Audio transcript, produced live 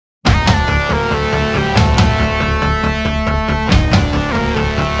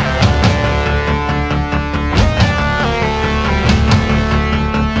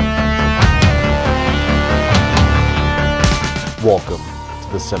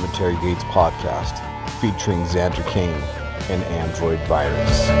Cemetery Gates podcast, featuring Xander Kane and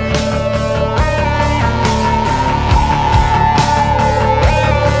Androidvirus.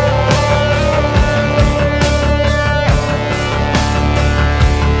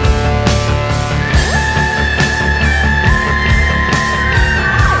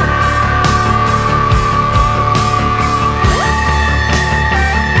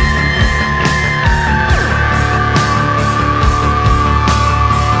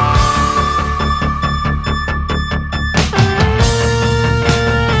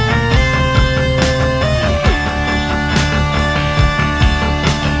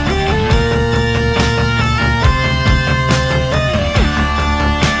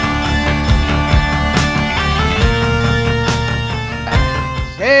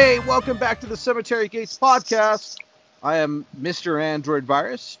 Welcome back to the Cemetery Gates podcast. I am Mr.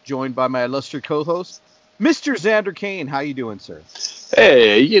 Androidvirus, joined by my illustrious co-host, Mr. Xander Kane. How you doing, sir?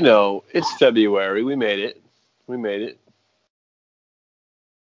 Hey, it's February. We made it.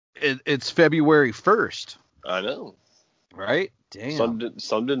 It's February 1st. I know. Right? Damn.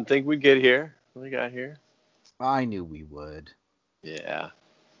 Some didn't think we'd get here. We got here. I knew we would. Yeah.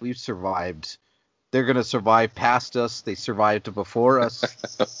 We've survived. They're going to survive past us. They survived before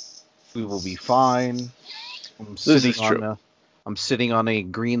us. We will be fine. I'm sitting on a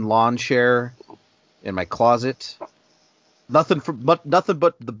green lawn chair in my closet. Nothing but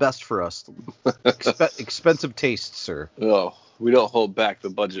the best for us. Expensive taste, sir. Oh, we don't hold back the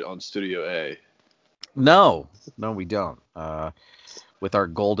budget on Studio A. No, we don't. With our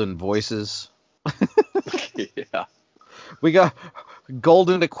golden voices. Yeah. We got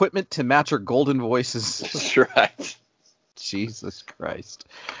golden equipment to match our golden voices. That's right. Jesus Christ.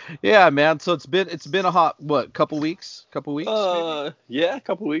 Yeah, man. So it's been a hot, couple weeks? Maybe? Yeah, a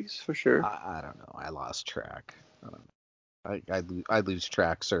couple weeks for sure. I don't know. I lost track. I lose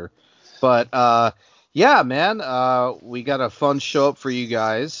track, sir. But yeah, man. We got a fun show up for you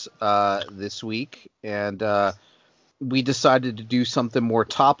guys this week, and we decided to do something more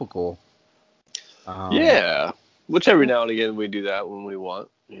topical. Yeah, which every now and again we do that when we want.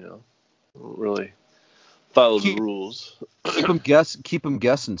 Don't really follow the rules. Keep them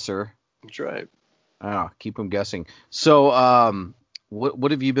guessing, sir. That's right. Keep them guessing. So,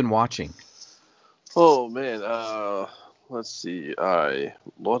 what have you been watching? Oh man, let's see.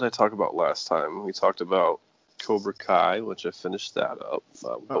 What did I talk about last time? We talked about Cobra Kai, which I finished that up,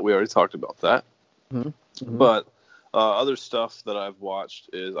 but we already talked about that. Mm-hmm. But other stuff that I've watched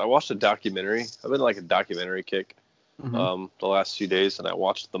is I watched a documentary. I've been like a documentary kick. The last few days, and I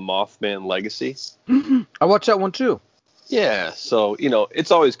watched The Mothman Legacy. I watched that one too. Yeah, so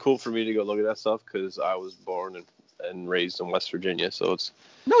it's always cool for me to go look at that stuff because I was born and raised in West Virginia, so it's.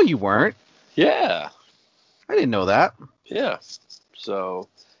 No, you weren't. Yeah, I didn't know that. Yeah, so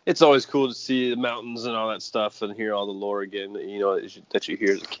it's always cool to see the mountains and all that stuff and hear all the lore again. That you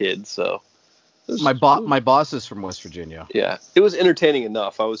hear as a kid. So my boss is from West Virginia. Yeah, it was entertaining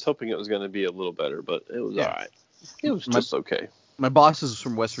enough. I was hoping it was going to be a little better, but it was all right. It was just okay. My boss is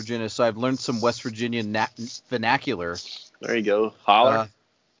from West Virginia, so I've learned some West Virginia vernacular. There you go. Holler.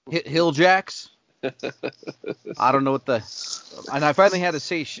 Hill jacks. I don't know what and I finally had to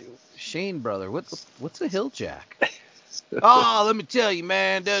say, Shane, brother, what's a hill jack? Oh, let me tell you,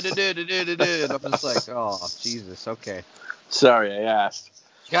 man. I'm just like, oh, Jesus, okay. Sorry, I asked.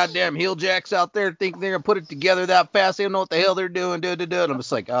 Goddamn hill jacks out there think they're going to put it together that fast. They don't know what the hell they're doing. I'm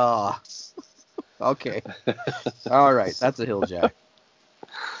just like, oh. Okay. All right. That's a hill jack.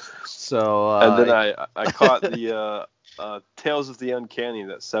 So. And then I caught the Tales of the Uncanny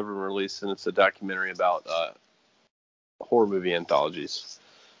that Severin released, and it's a documentary about horror movie anthologies.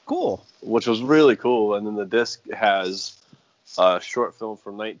 Cool. Which was really cool. And then the disc has a short film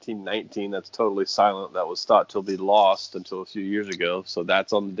from 1919 that's totally silent that was thought to be lost until a few years ago. So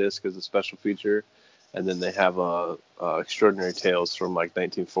that's on the disc as a special feature. And then they have Extraordinary Tales from like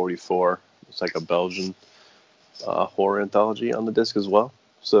 1944. It's like a Belgian horror anthology on the disc as well.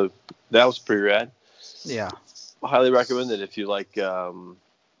 So that was pretty rad. Yeah. I highly recommend it if you like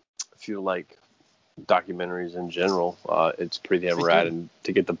documentaries in general. It's pretty damn rad, and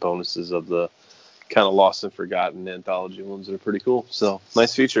to get the bonuses of the kind of lost and forgotten anthology ones that are pretty cool. So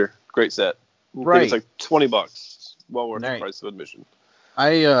nice feature, great set. Right. It's like $20. Well worth the price of admission.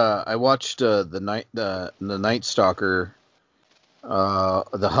 I watched the Night Stalker.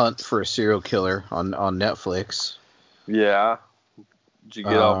 The Hunt for a Serial Killer on Netflix. Yeah. Did you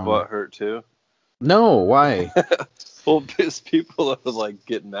get all butt hurt too? No, why? Well, because people are like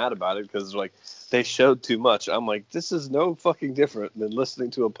getting mad about it because like they showed too much. I'm like, this is no fucking different than listening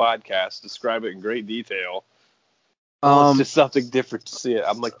to a podcast describe it in great detail Well, it's just something different to see it.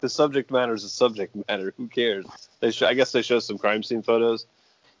 I'm like, the subject matter is a subject matter. Who cares? I guess they show some crime scene photos.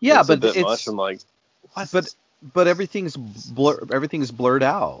 Yeah, it's but a bit much. I'm like, what? But everything's blurred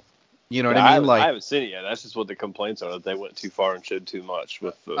out. You know what Yeah, I mean? I Like, haven't seen it yet. That's just what the complaints are, that they went too far and showed too much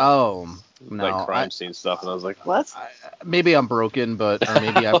with the no, crime scene stuff. And I was like, what? Maybe I'm broken, or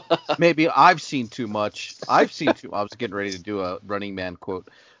maybe I've seen too much. I was getting ready to do a Running Man quote,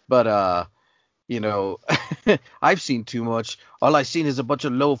 but I've seen too much. All I've seen is a bunch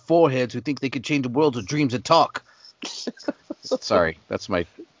of low foreheads who think they could change the world with dreams and talk. Sorry, that's my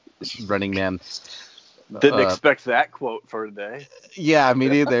Running Man. Didn't expect that quote for today. Yeah, me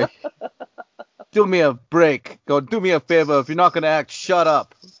neither. Do me a break. Go do me a favor. If you're not gonna act, shut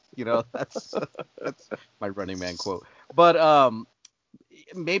up. That's my Running Man quote. But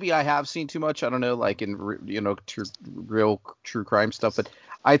maybe I have seen too much. I don't know, like in real true crime stuff. But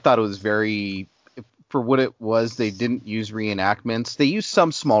I thought it was very, for what it was. They didn't use reenactments. They used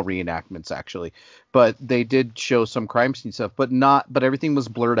some small reenactments actually, but they did show some crime scene stuff. But everything was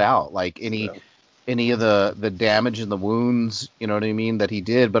blurred out. Like any of the damage and the wounds, you know what I mean, that he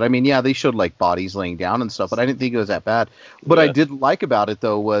did. But I mean, yeah, they showed like bodies laying down and stuff, but I didn't think it was that bad. What I did like about it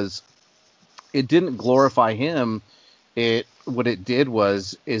though was it didn't glorify him. What it did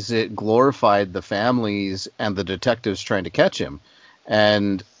is it glorified the families and the detectives trying to catch him.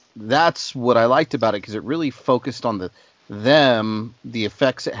 And that's what I liked about it, because it really focused on the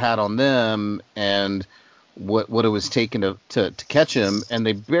effects it had on them, and what it was taking to catch him. And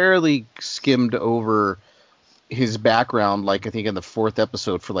they barely skimmed over his background, like I think in the 4th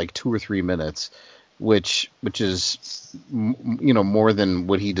episode, for like 2 or 3 minutes, which is more than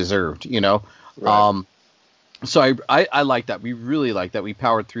what he deserved, Right. So I like that. We really like that. We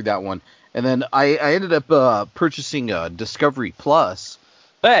powered through that one, and then I ended up purchasing Discovery Plus.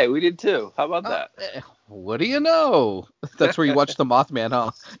 Hey, we did too. How about that? What do you know? That's where you watch the Mothman,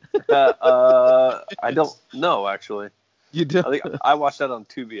 huh? I don't know, actually. You do? I think I watched that on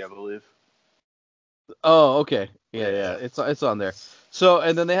Tubi, I believe. Oh, okay. Yeah. It's on there. So,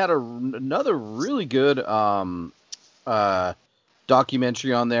 and then they had another really good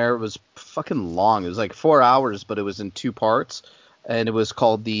documentary on there. It was fucking long. It was like 4 hours, but it was in 2 parts, and it was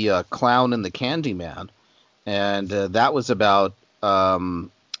called The Clown and the Candyman, and that was about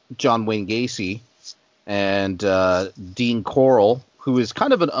John Wayne Gacy and Dean Corll, who is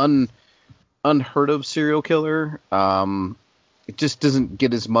kind of an unheard of serial killer. It just doesn't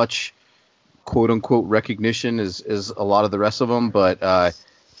get as much quote unquote recognition as a lot of the rest of them, but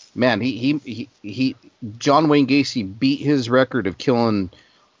man, he John Wayne Gacy beat his record of killing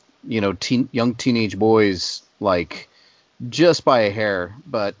young teenage boys like just by a hair,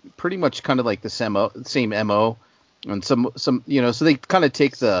 but pretty much kind of like the same MO, and some so they kind of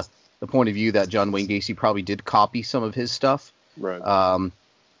take the point of view that John Wayne Gacy probably did copy some of his stuff, right?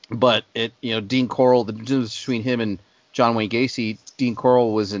 But Dean Corll, the difference between him and John Wayne Gacy, Dean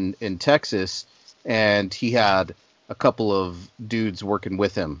Corll was in Texas, and he had a couple of dudes working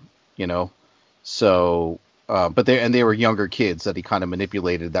with him, so but they were younger kids that he kind of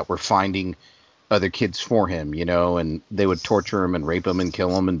manipulated, that were finding other kids for him, and they would torture him and rape him and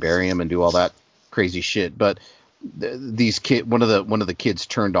kill him and bury him and do all that crazy shit. But one of the kids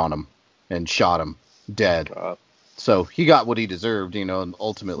turned on him and shot him dead. So he got what he deserved,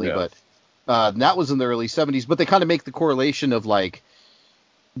 ultimately. Yeah. But that was in the early 70s. But they kind of make the correlation of like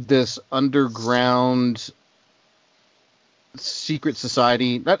this underground secret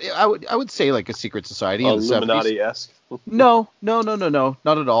society. I would say like a secret society in the 70s. Illuminati-esque? No, not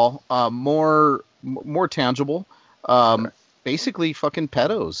at all. More tangible. Okay. Basically, fucking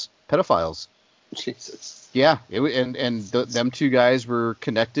pedophiles. Jesus. Yeah, them two guys were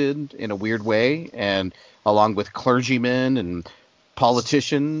connected in a weird way, and along with clergymen and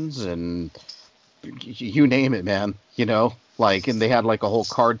politicians and you name it, man. And they had like a whole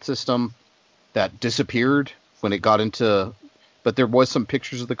card system that disappeared when it got into, but there was some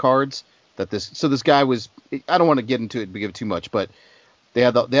pictures of the cards that this guy was. I don't want to get into it and give too much, but they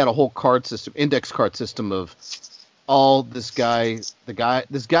had a whole card system, index card system of all this guy.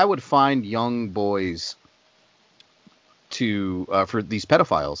 This guy would find young boys for these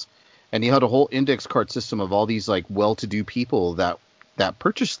pedophiles, and he had a whole index card system of all these like well-to-do people that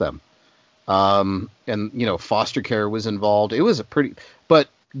purchased them, and foster care was involved. It was but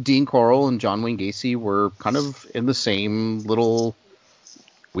Dean Corll and John Wayne Gacy were kind of in the same little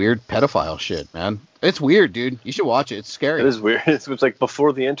weird pedophile shit, man. It's weird, dude. You should watch it. It's scary. It is weird. It's like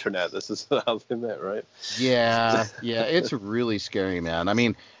before the internet. This is how they met, right? Yeah. It's really scary, man. I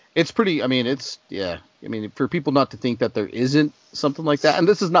mean, it's pretty. I mean, for people not to think that there isn't something like that, and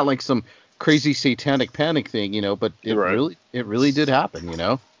this is not like some crazy satanic panic thing, but it really did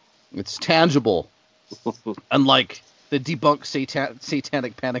happen, It's tangible. Unlike the debunked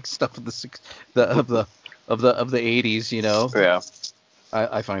satanic panic stuff of the 80s, Yeah.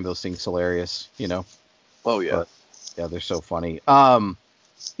 I find those things hilarious, Oh yeah. But, yeah, they're so funny.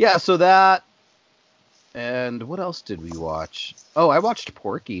 Yeah, so that, and what else did we watch? Oh, I watched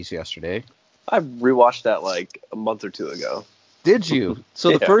Porky's yesterday. I rewatched that like a month or two ago. Did you? So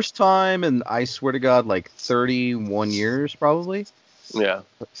Yeah. The first time, and I swear to God, like 31 years probably. Yeah.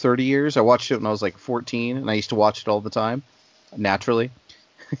 30 years. I watched it when I was like 14, and I used to watch it all the time, naturally.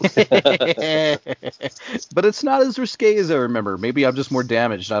 But it's not as risque as I remember. Maybe I'm just more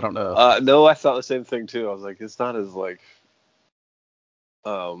damaged. I don't know. No, I thought the same thing too. I was like, it's not as like,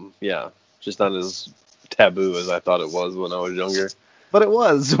 just not as taboo as I thought it was when I was younger. But it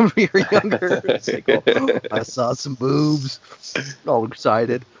was when we were younger. It's like, oh, I saw some boobs. All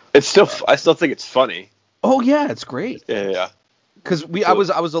excited. It's still, I still think it's funny. Oh yeah, it's great. Yeah. Because I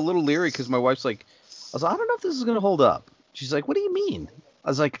was a little leery because my wife's like, I don't know if this is gonna hold up. She's like, what do you mean? I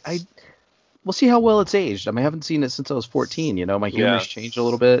was like, we'll see how well it's aged. I haven't seen it since I was 14. My humor's changed a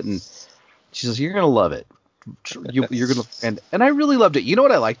little bit, and she says, you're gonna love it. You're gonna, and I really loved it. You know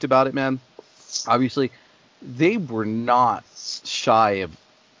what I liked about it, man? Obviously, they were not shy of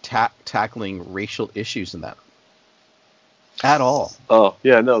tackling racial issues in that at all. Oh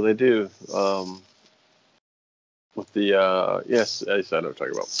yeah, no, they do. With the yes, I know what I'm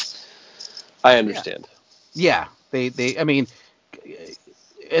talking about. I understand. Yeah, they I mean,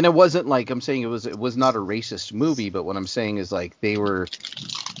 and it wasn't like I'm saying it was not a racist movie, but what I'm saying is like they were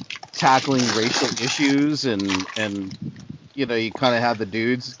tackling racial issues, and you kind of have the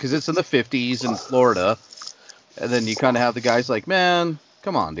dudes, because it's in the 50s in Florida, and then you kind of have the guys like, man,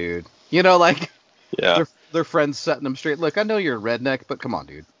 come on, dude, like their friends setting them straight. Look, I know you're a redneck, but come on,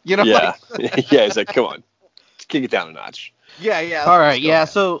 dude, Yeah, yeah, he's like, come on, let's kick it down a notch. Yeah. All right, yeah.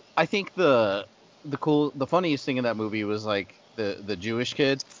 So I think the funniest thing in that movie was like the Jewish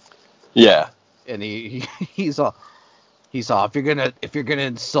kid. Yeah. And he's all, if you're gonna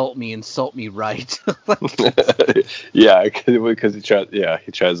insult me right. Yeah, because he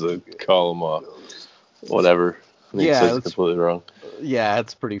tries to call him whatever. And he says it's completely wrong. Yeah,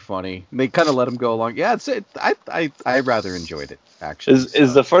 it's pretty funny. They kind of let him go along. Yeah, I rather enjoyed it actually.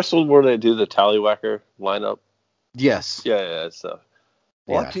 Is the first one where they do the tallywhacker lineup? Yes. Yeah. So,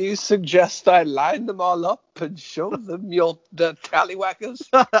 what do you suggest I line them all up and show them the tallywhackers?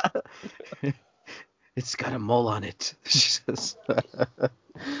 It's got a mole on it.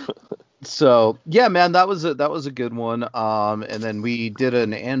 So yeah, man, that was a good one. And then we did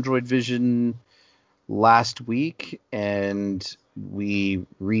an Android Vision last week, and we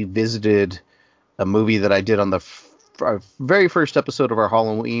revisited a movie that I did on the our very first episode of our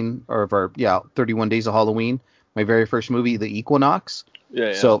Halloween, or of our 31 Days of Halloween. My very first movie, The Equinox.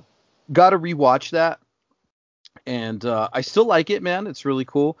 Yeah. So, got to rewatch that, and I still like it, man. It's really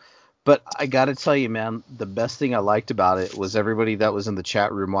cool. But I got to tell you, man, the best thing I liked about it was everybody that was in the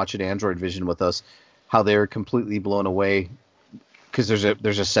chat room watching Android Vision with us, how they were completely blown away, because there's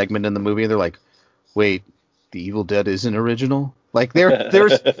a segment in the movie, and they're like, wait, The Evil Dead isn't original? Like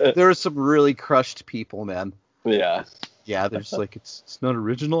there's some really crushed people, man. Yeah. Yeah, they're just like, it's not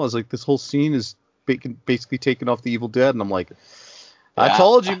original. I was like, this whole scene is basically taken off The Evil Dead, and I'm like, I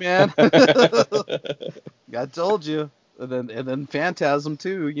told you, man. I told you. And then Phantasm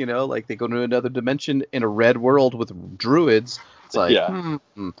too, like they go to another dimension in a red world with druids. It's like,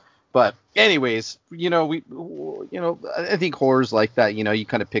 But anyways, I think horror's like that. You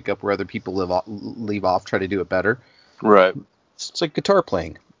kind of pick up where other people leave off, try to do it better. Right. It's like guitar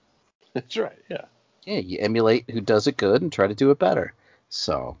playing. That's right. Yeah. Yeah, you emulate who does it good and try to do it better.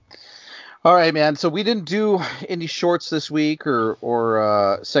 So, all right, man. So we didn't do any shorts this week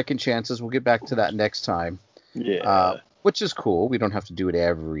or second chances. We'll get back to that next time. Yeah. Which is cool. We don't have to do it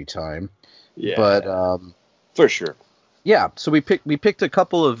every time. Yeah. But for sure. Yeah. So we picked a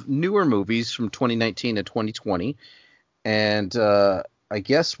couple of newer movies from 2019 and 2020, and I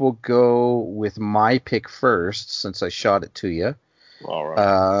guess we'll go with my pick first, since I shot it to you. All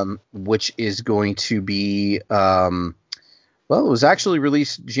right. Which is going to be it was actually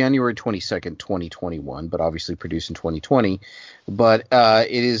released January 22nd, 2021, but obviously produced in 2020. But it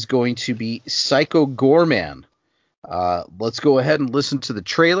is going to be Psycho Goreman. Let's go ahead and listen to the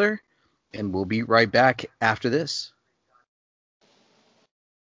trailer, and we'll be right back after this.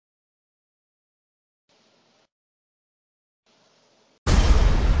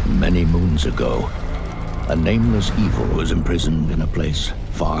 Many moons ago, a nameless evil was imprisoned in a place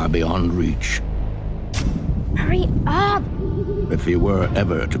far beyond reach. Hurry up! If he were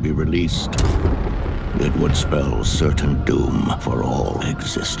ever to be released, it would spell certain doom for all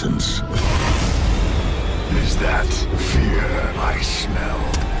existence. Is that fear I smell?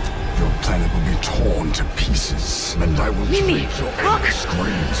 Your planet will be torn to pieces, and I will Mimi, drink your angry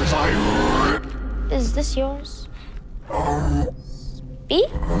screams as I rip. Is this yours? B?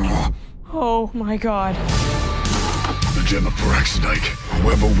 Oh my god. The gem of Paraxenite.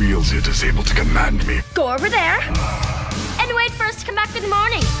 Whoever wields it is able to command me. Go over there and wait for us to come back in the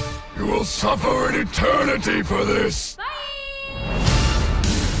morning. You will suffer an eternity for this. Bye!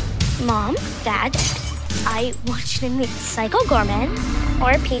 Mom, Dad, I want you to meet Psycho Goreman,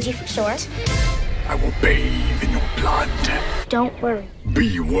 or PG for short. I will bathe in your blood. Don't worry.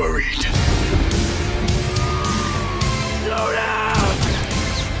 Be worried.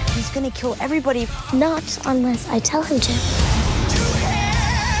 He's gonna kill everybody. Not unless I tell him to.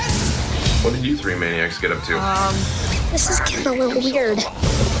 What did you three maniacs get up to? This is getting a little weird.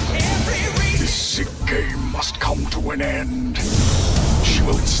 This sick game must come to an end. She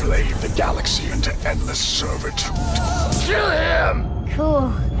will enslave the galaxy into endless servitude. Kill him!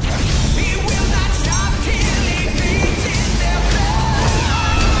 Cool.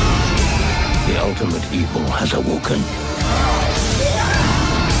 The ultimate evil has awoken.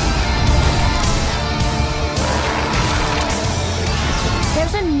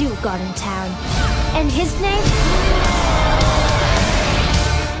 There's a new god in town, and his name?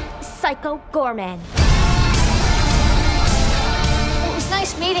 Psycho Goreman. It was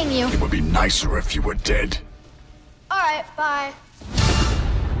nice meeting you. It would be nicer if you were dead. All right, bye.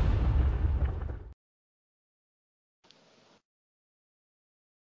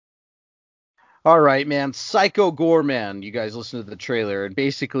 All right, man. Psycho Goreman. You guys listen to the trailer, and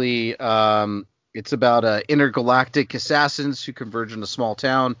basically, it's about intergalactic assassins who converge in a small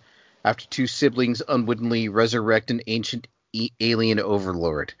town after two siblings unwittingly resurrect an ancient alien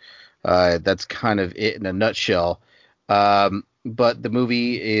overlord. That's kind of it in a nutshell. But the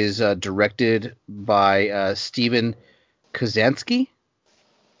movie is directed by Steven Kazansky.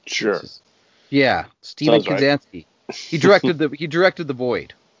 Sure. Yeah, Steven Sounds right. Kazansky. He directed the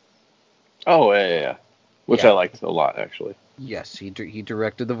Void. Oh, yeah. Which Yeah. I liked a lot, actually. Yes, he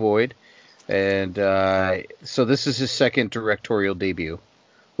directed The Void, and so this is his second directorial debut,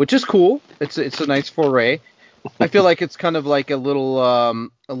 which is cool. It's a nice foray. I feel like it's kind of like a little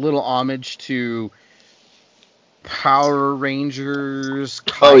homage to Power Rangers.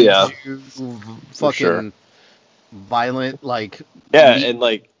 Oh, yeah. Fucking sure. violent, like Yeah, and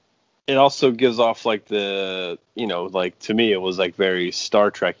like it also gives off like the, like to me it was like very Star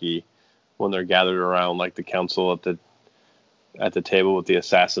Trek-y when they're gathered around like the council at the table with the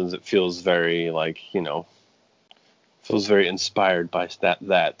assassins. It feels very like, feels very inspired by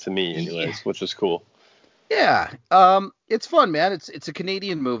that to me anyways, which is cool. Yeah, it's fun, man. It's a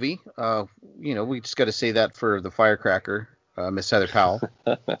Canadian movie. We just got to say that for the firecracker, Miss Heather Powell,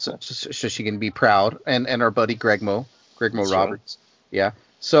 so she can be proud, and our buddy Greg Mo That's Roberts. Right. Yeah.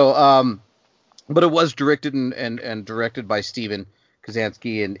 So, but it was directed and directed by Steven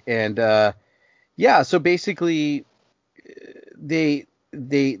Kazansky, and yeah. So basically, they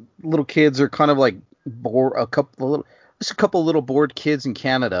little kids are kind of like a couple little bored kids in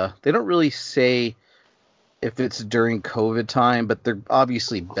Canada. They don't really say if it's during COVID time, but they're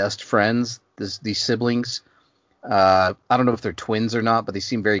obviously best friends, these siblings. I don't know if they're twins or not, but they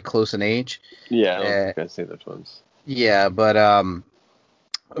seem very close in age. Yeah, I don't think I'd say they're twins. Yeah, but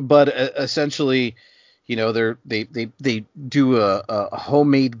essentially, they do a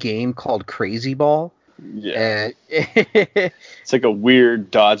homemade game called Crazy Ball. Yeah. It's like a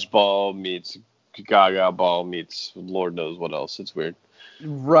weird dodgeball meets Gaga ball meets Lord knows what else. It's weird.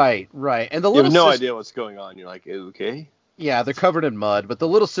 Right. And the you little have no idea what's going on. You're like, okay. Yeah, they're covered in mud, but the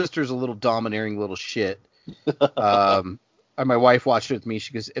little sister's a little domineering little shit. And my wife watched it with me.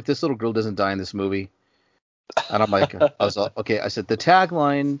 She goes, "If this little girl doesn't die in this movie," and I'm like, okay. I said the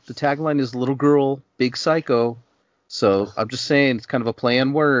tagline is "Little Girl, Big Psycho." So I'm just saying it's kind of a play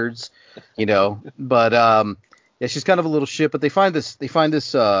on words, But yeah, she's kind of a little shit. But they find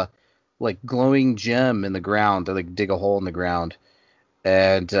this like glowing gem in the ground. They like dig a hole in the ground.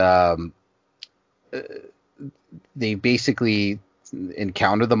 And they basically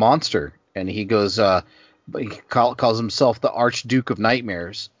encounter the monster, and he goes, he calls himself the Archduke of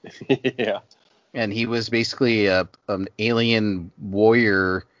Nightmares. Yeah. And he was basically an alien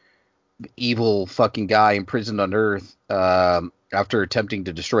warrior, evil fucking guy imprisoned on Earth after attempting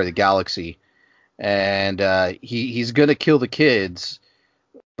to destroy the galaxy. And he's gonna kill the kids,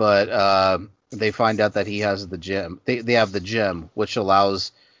 but they find out that he has the gem. They have the gem, which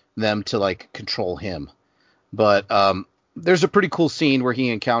allows them to like control him. But there's a pretty cool scene where he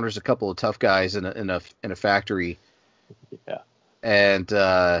encounters a couple of tough guys in a factory. Yeah. And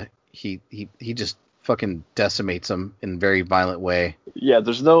he just fucking decimates them in a very violent way. Yeah,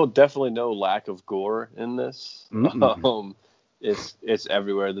 there's definitely no lack of gore in this. It's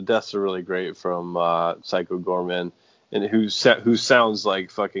everywhere. The deaths are really great from Psycho Goreman, and who sounds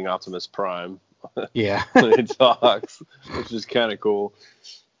like fucking Optimus Prime. Yeah. When he talks, which is kind of cool.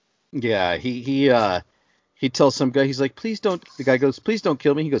 Yeah, he tells some guy, he's like, please don't. The guy goes, please don't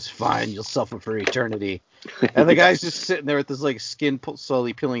kill me. He goes, fine, you'll suffer for eternity. And the guy's just sitting there with his like skin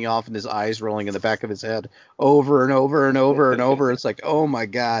slowly peeling off and his eyes rolling in the back of his head over and over and over and over. It's like, oh my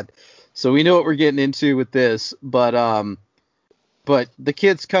god. So we know what we're getting into with this, but the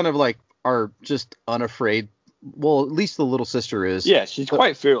kids kind of like are just unafraid. Well, at least the little sister is. Yeah, she's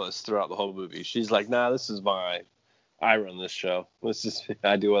quite fearless throughout the whole movie. She's like, nah, I run this show.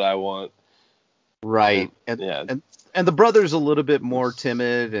 I do what I want. Right. And the brother's a little bit more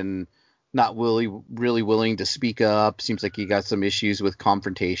timid and not really willing to speak up. Seems like he got some issues with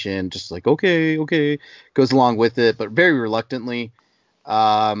confrontation. Just like, okay. Goes along with it, but very reluctantly.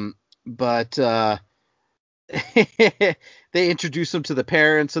 But they introduce him to the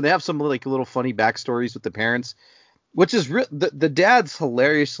parents, and they have some like little funny backstories with the parents, which is the dad's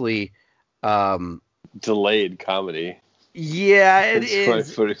hilariously delayed comedy. Yeah,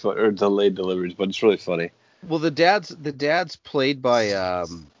 it's pretty funny, or delayed deliveries, but it's really funny. Well, the dad's played by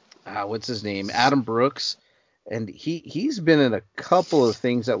what's his name, Adam Brooks, and he's been in a couple of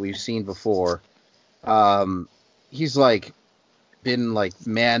things that we've seen before. He's like been like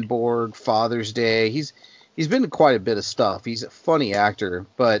Man Board, Father's Day. He's been in quite a bit of stuff. He's a funny actor,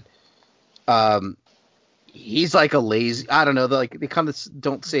 but he's like a lazy. I don't know. Like they kind of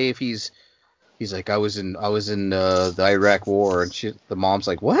don't say if he's like I was in the Iraq War, and the mom's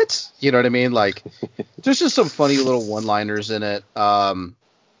like, what? You know what I mean? Like there's just some funny little one-liners in it.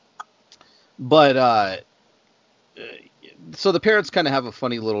 So the parents kind of have a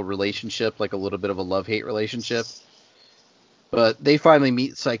funny little relationship, like a little bit of a love-hate relationship. But they finally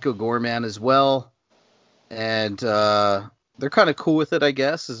meet Psycho Goreman as well, and they're kind of cool with it, I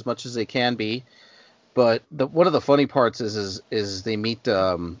guess, as much as they can be. But one of the funny parts is they meet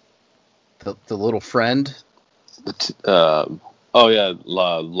the little friend. Lars,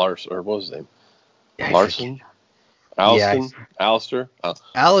 or what was his name? Larson? Alistair? Alistair. Yeah,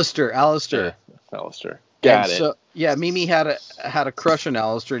 Alistair. Got it. So, yeah, Mimi had a crush on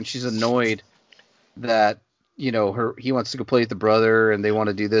Alistair, and she's annoyed that, you know, he wants to go play with the brother, and they want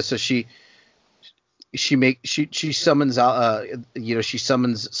to do this. So she summons she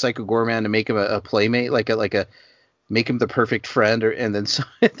summons Psycho Goreman to make him a playmate, like a make him the perfect friend, and then so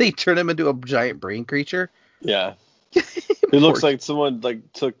they turn him into a giant brain creature. Yeah. It looks like someone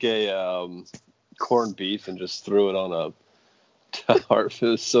like took a corned beef and just threw it on a tart. It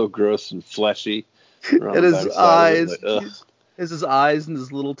was so gross and fleshy. And his eyes, his eyes and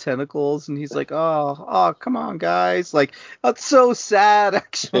his little tentacles, and he's like, oh, come on, guys! Like that's so sad,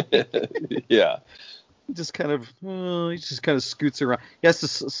 actually. Yeah. He just kind of scoots around. He has to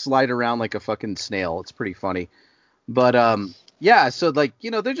slide around like a fucking snail. It's pretty funny. But yeah, so like, you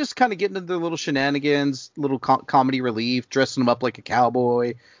know, they're just kind of getting into their little shenanigans, little comedy relief, dressing him up like a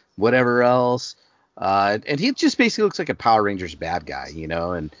cowboy, whatever else. And he just basically looks like a Power Rangers bad guy, you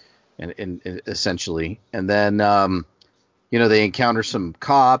know, and essentially. And then, you know, they encounter some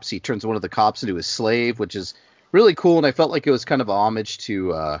cops. He turns one of the cops into his slave, which is really cool. And I felt like it was kind of a homage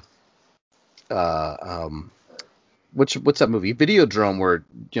to what's that movie, Videodrome, where,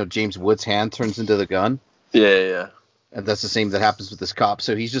 you know, James Woods' hand turns into the gun. Yeah. And that's the same that happens with this cop.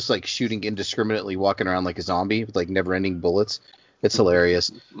 So he's just like shooting indiscriminately, walking around like a zombie with like never-ending bullets. It's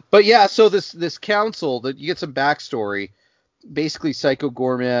hilarious. But yeah, so this council, that you get some backstory. Basically, Psycho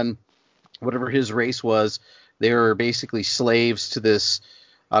Goreman, whatever his race was, they were basically slaves to this,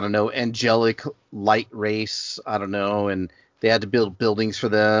 I don't know, angelic light race. I don't know, and they had to build buildings for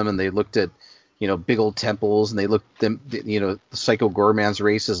them, and they looked at, you know, big old temples, and they looked them, you know, Psycho Goreman's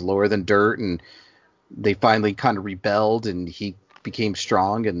race is lower than dirt, and they finally kind of rebelled, and he became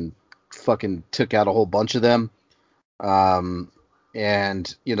strong and fucking took out a whole bunch of them.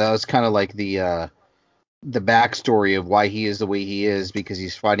 And, you know, it's kind of like the backstory of why he is the way he is, because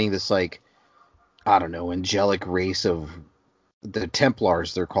he's fighting this, like, I don't know, angelic race of the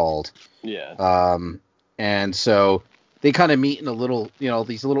Templars, they're called. Yeah. And so they kind of meet in a little, you know,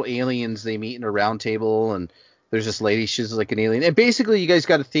 these little aliens, they meet in a round table, and there's this lady, she's like an alien. And basically you guys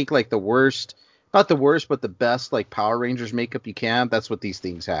got to think like the worst, not the worst, but the best, like, Power Rangers makeup you can. That's what these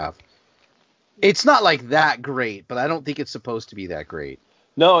things have. It's not like that great, but I don't think it's supposed to be that great.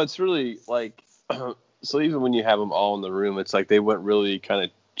 No, it's really like So even when you have them all in the room, it's like they went really kind of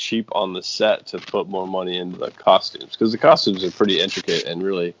cheap on the set to put more money into the costumes, because the costumes are pretty intricate and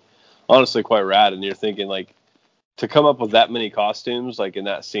really, honestly, quite rad. And you're thinking, like, to come up with that many costumes, like in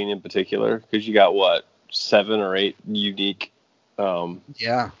that scene in particular, because you got, what, 7 or 8 unique,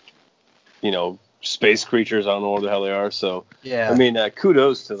 space creatures. I don't know what the hell they are. So, Yeah. I mean,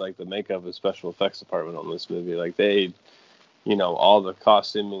 kudos to, like, the makeup and special effects department on this movie. Like, they, all the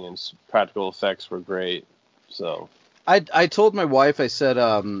costuming and practical effects were great. So I told my wife, I said,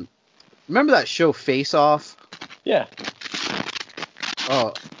 remember that show Face Off? Yeah.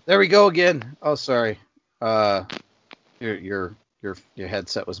 Oh, there we go again. Oh, sorry. Your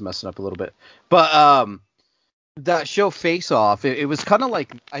headset was messing up a little bit. But that show Face Off, it was kind of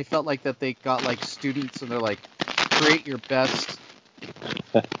like, I felt like that they got like students and they're like, create your best.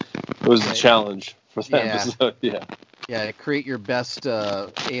 It was a challenge for that episode. Yeah. Yeah, create your best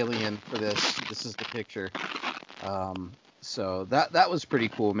alien for this. This is the picture. So that was pretty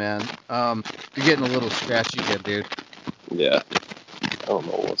cool, man. You're getting a little scratchy again, dude. Yeah. I don't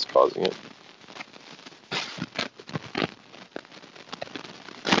know what's causing it.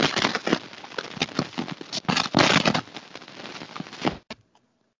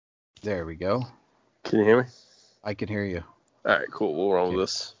 There we go. Can you hear me? I can hear you. All right, cool. We'll roll with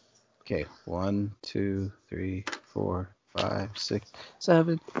this. Okay, 1, 2, 3, 4, 5, 6,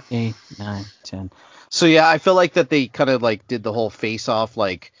 7, 8, 9, 10. So yeah, I feel like that they kind of like did the whole face off,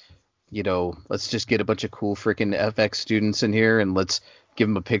 like, let's just get a bunch of cool freaking FX students in here and let's give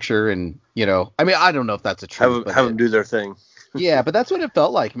them a picture and, I mean, I don't know if that's a truth. Have them do their thing. Yeah, but that's what it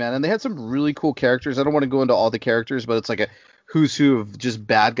felt like, man. And they had some really cool characters. I don't want to go into all the characters, but it's like a who's who of just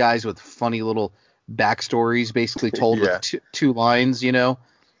bad guys with funny little backstories, basically told with two lines,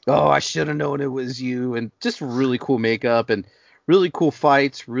 Oh, I should have known it was you. And just really cool makeup and really cool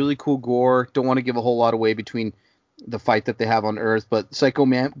fights, really cool gore. Don't want to give a whole lot away between the fight that they have on Earth, but Psycho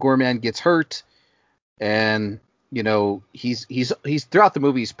Goreman gets hurt, and he's throughout the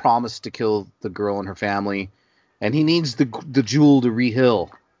movie he's promised to kill the girl and her family, and he needs the jewel to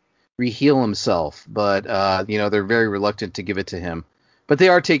reheal himself, but they're very reluctant to give it to him, but they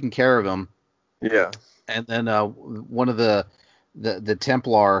are taking care of him. Yeah. And then one of the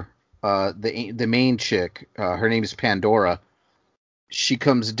Templar, the main chick, her name is Pandora. She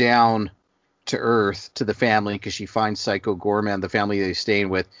comes down to Earth to the family because she finds Psycho Goreman, the family they're staying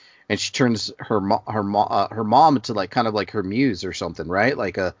with, and she turns her mom into like kind of like her muse or something, right?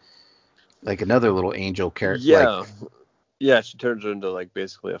 Like another little angel character. Yeah, yeah. She turns her into like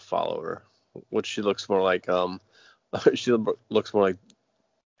basically a follower, which she looks more like she looks more like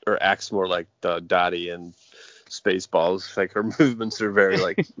or acts more like Dottie and Spaceballs. Like her movements are very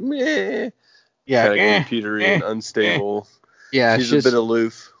like meh, kind of computery and unstable. Yeah, she's a bit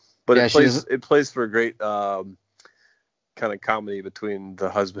aloof. But yeah, it plays for a great kind of comedy between the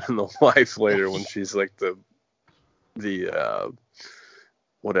husband and the wife later when she's like the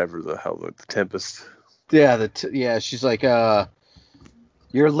whatever the hell, the Tempest. Yeah, she's like,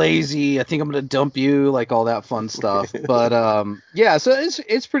 you're lazy. I think I'm gonna dump you, like all that fun stuff. But yeah, so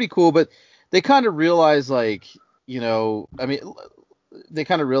it's pretty cool. But they kind of realize, like, I mean, they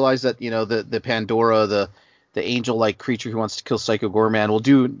kind of realize that the Pandora, the angel-like creature who wants to kill Psycho Goreman will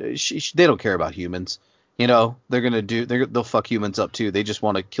do. They don't care about humans. They're gonna they'll fuck humans up too. They just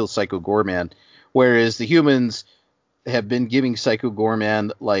want to kill Psycho Goreman. Whereas the humans have been giving Psycho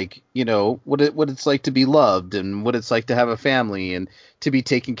Goreman, like, what it's like to be loved and what it's like to have a family and to be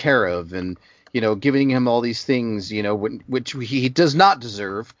taken care of, and giving him all these things, which he does not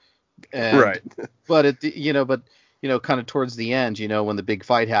deserve. And, right. But kind of towards the end, when the big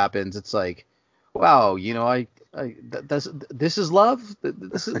fight happens, it's like, wow, this is love.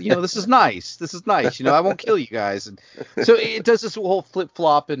 This is this is nice. This is nice. I won't kill you guys. And so it does this whole flip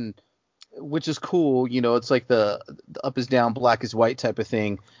flop, and which is cool. It's like the up is down, black is white type of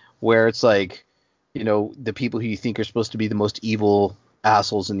thing, where it's like, the people who you think are supposed to be the most evil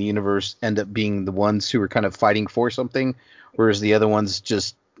assholes in the universe end up being the ones who are kind of fighting for something, whereas the other ones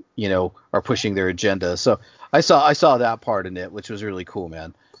just, are pushing their agenda. So I saw that part in it, which was really cool,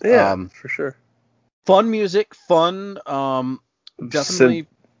 man. Yeah, for sure. Fun music, fun, definitely.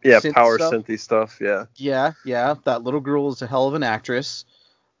 Power synthy stuff. Yeah. That little girl is a hell of an actress.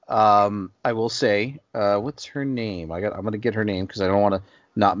 I will say, what's her name? I'm gonna get her name because I don't want to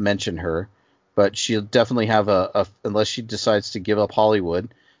not mention her, but she'll definitely have unless she decides to give up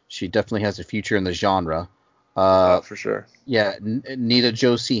Hollywood, she definitely has a future in the genre. For sure. Yeah, Nita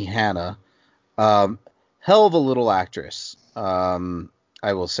Josie Hannah, hell of a little actress.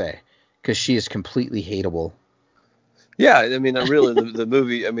 I will say, because she is completely hateable. Yeah, I mean, really, the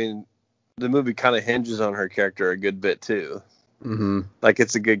movie. I mean, the movie kind of hinges on her character a good bit too. Mm-hmm. Like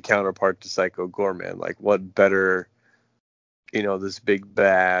it's a good counterpart to Psycho Goreman. Like what better, this big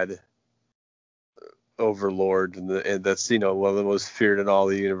bad overlord and that's one of the most feared in all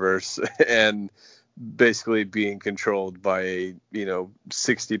the universe, and basically being controlled by a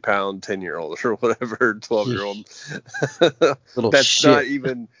 60-pound 10-year-old or whatever 12-year-old. That's shit. Not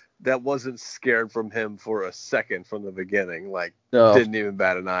even. That wasn't scared from him for a second from the beginning. Like, no. Didn't even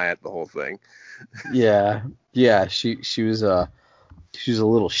bat an eye at the whole thing. Yeah. She was a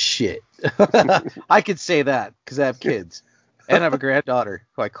little shit. I could say that because I have kids and I have a granddaughter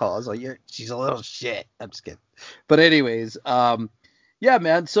who I call. I was like, she's a little shit. I'm just kidding. But anyways, yeah,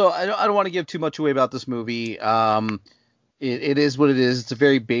 man. So I don't want to give too much away about this movie. It is what it is. It's a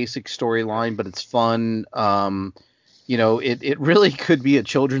very basic storyline, but it's fun. It really could be a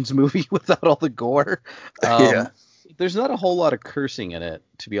children's movie without all the gore. Yeah. There's not a whole lot of cursing in it,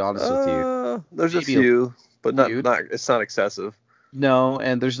 to be honest with you. There's maybe a few, but not it's not excessive. No,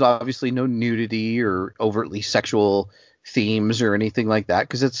 and there's obviously no nudity or overtly sexual themes or anything like that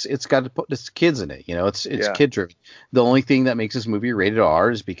because it's got it's kids in it. It's kid driven. The only thing that makes this movie rated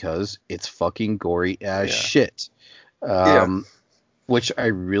R is because it's fucking gory as shit. Which I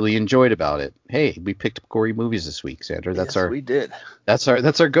really enjoyed about it. Hey, we picked up gory movies this week, Xander. We did. That's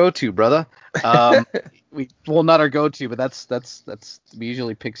our go-to, brother. Not our go-to, but that's we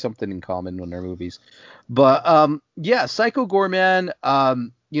usually pick something in common when they're movies. But Psycho Goreman.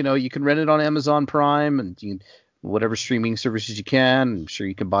 You can rent it on Amazon Prime and whatever streaming services you can. I'm sure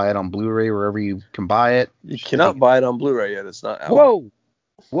you can buy it on Blu-ray wherever you can buy it. You cannot buy it on Blu-ray yet. It's not out.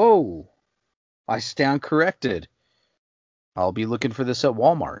 Whoa! I stand corrected. I'll be looking for this at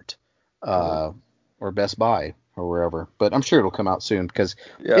Walmart or Best Buy or wherever. But I'm sure it'll come out soon because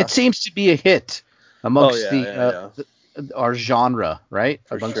it seems to be a hit amongst our genre, right?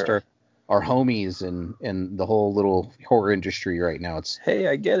 Amongst our homies and the whole little horror industry right now. Hey,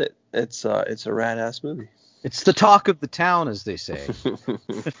 I get it. It's a rad-ass movie. It's the talk of the town, as they say.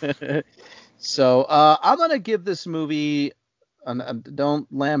 So I'm going to give this movie, don't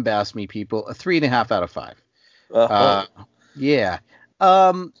lambaste me, people, a 3.5 out of 5. Yeah.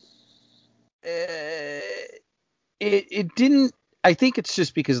 It didn't. I think it's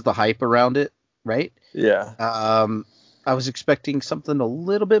just because of the hype around it, right? Yeah. I was expecting something a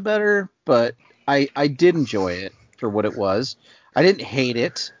little bit better, but I did enjoy it for what it was. I didn't hate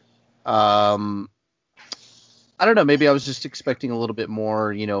it. I don't know. Maybe I was just expecting a little bit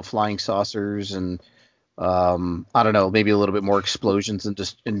more, flying saucers and I don't know, maybe a little bit more explosions and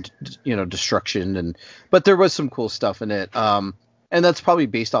just destruction but there was some cool stuff in it. And that's probably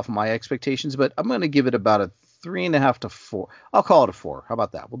based off of my expectations, but I'm going to give it about a 3.5 to 4. I'll call it a 4. How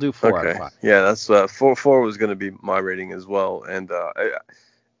about that? We'll do 4 out of 5. Yeah, that's 4 was going to be my rating as well. And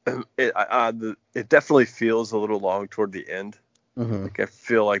it definitely feels a little long toward the end. Mm-hmm. Like I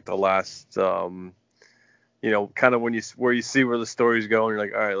feel like the last, kind of where you see where the story's going, you're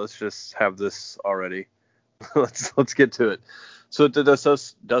like, all right, let's just have this already. let's get to it. So it does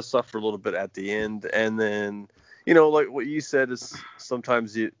suffer a little bit at the end, and then like what you said is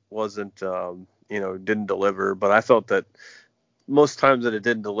sometimes it wasn't didn't deliver, but I felt that most times that it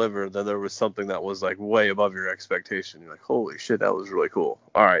didn't deliver, then there was something that was like way above your expectation. You're like, holy shit, that was really cool.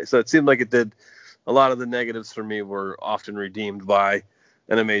 All right, so it seemed like it did. A lot of the negatives for me were often redeemed by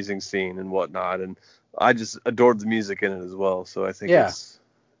an amazing scene and whatnot, and I just adored the music in it as well. So I think it's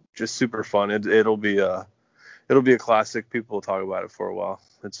just super fun. It'll be a classic. People will talk about it for a while.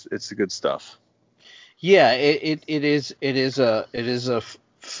 It's the good stuff. Yeah, it is a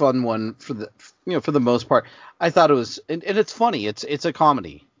fun one for the most part. I thought it was, and it's funny. It's a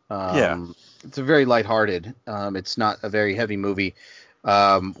comedy. It's a very lighthearted. It's not a very heavy movie,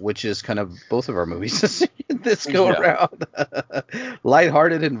 which is kind of both of our movies this go around.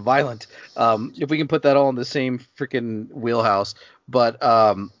 Lighthearted and violent. If we can put that all in the same freaking wheelhouse, but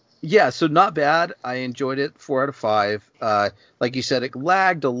so not bad. I enjoyed it. 4 out of 5. Like you said, it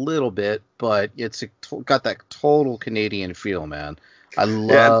lagged a little bit, but it's got that total Canadian feel, man. I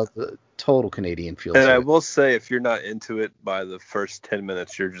love the total Canadian feel. And I will say, if you're not into it by the first 10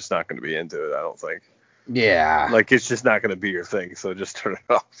 minutes, you're just not going to be into it, I don't think. Yeah. Like, it's just not going to be your thing, so just turn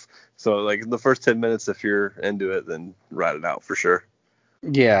it off. So, like, in the first 10 minutes, if you're into it, then ride it out for sure.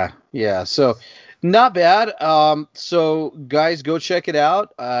 Yeah. So, not bad. So, guys, go check it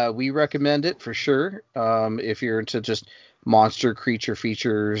out. We recommend it for sure. If you're into just monster creature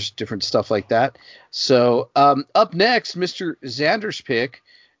features, different stuff like that. So, up next, Mr. Xander's pick.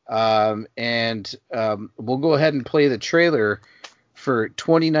 And we'll go ahead and play the trailer for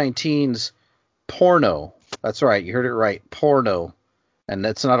 2019's Porno. That's right. You heard it right. Porno. And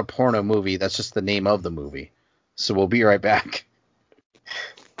that's not a porno movie. That's just the name of the movie. So we'll be right back.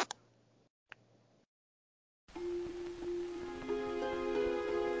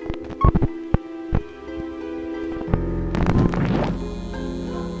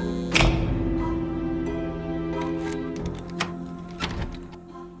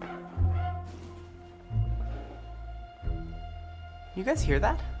 You guys hear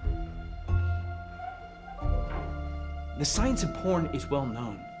that? The science of porn is well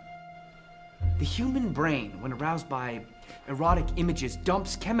known. The human brain, when aroused by erotic images,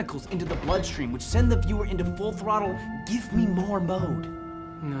 dumps chemicals into the bloodstream which send the viewer into full throttle, give me more mode.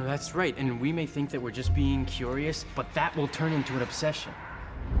 No, that's right, and we may think that we're just being curious, but that will turn into an obsession.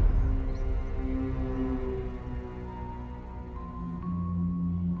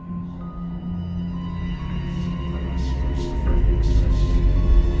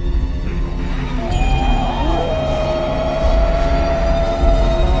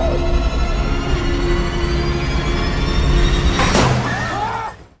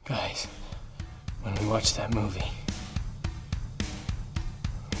 Watch that movie.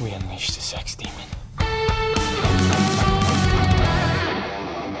 We unleashed a sex demon.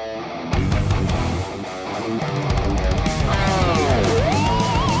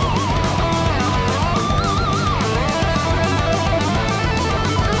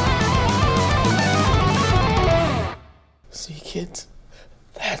 See, kids,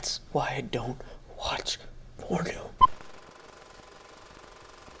 that's why I don't watch porno.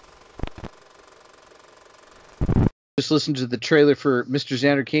 Just listened to the trailer for Mr.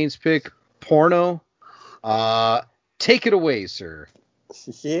 Xander Kane's pick, Porno. Take it away, sir.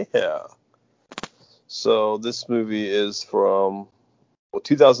 Yeah. So this movie is from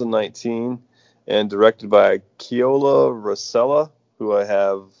 2019 and directed by Keola Rosella, who I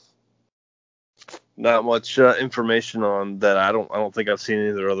have not much information on. That I don't think I've seen any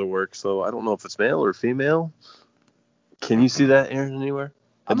of their other work, so I don't know if it's male or female. Can you see that, Aaron, anywhere?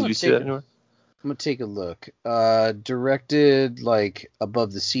 Did you see that anywhere? I'm going to take a look. Directed, like,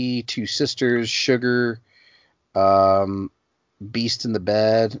 Above the Sea, Two Sisters, Sugar, Beast in the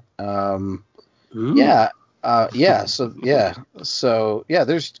Bed. So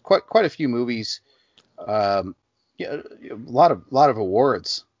there's quite a few movies. A lot of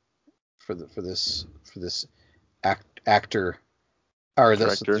awards for this actor or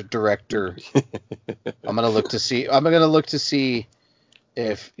this director. I'm going to look to see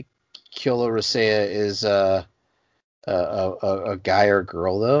if Keola Rosella is a guy or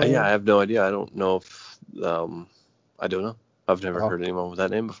girl, though. Yeah, I have no idea. I don't know if I don't know. I've never heard anyone with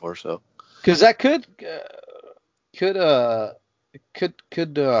that name before, so. Because that could it's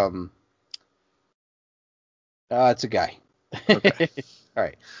a guy. Okay. All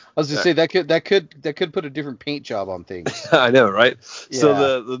right. I was gonna say that could put a different paint job on things. I know, right? Yeah.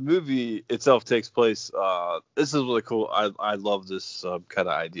 So the movie itself takes place. This is really cool. I love this kind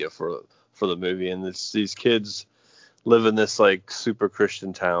of idea for the movie, and these kids live in this like super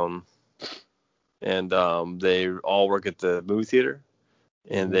Christian town, and they all work at the movie theater,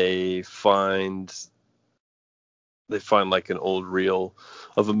 and they find like an old reel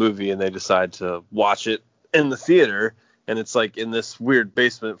of a movie, and they decide to watch it in the theater. And it's like in this weird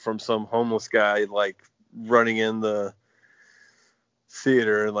basement from some homeless guy, like running in the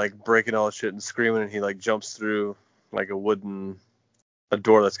theater and like breaking all the shit and screaming. And he like jumps through like a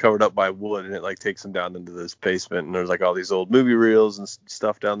door that's covered up by wood, and it like takes him down into this basement. And there's like all these old movie reels and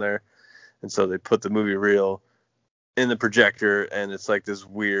stuff down there. And so they put the movie reel in the projector, and it's like this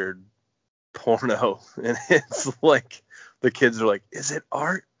weird porno. And it's like the kids are like, "Is it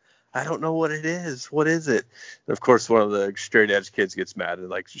art? I don't know what it is. What is it?" And of course, one of the straight edge kids gets mad and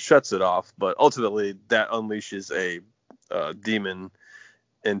like shuts it off. But ultimately, that unleashes a demon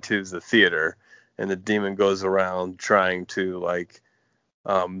into the theater, and the demon goes around trying to like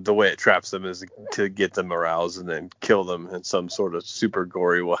the way it traps them is to get them aroused and then kill them in some sort of super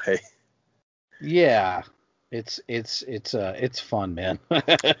gory way. Yeah. It's fun, man.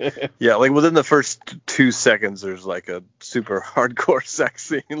 Yeah, like within the first 2 seconds, there's like a super hardcore sex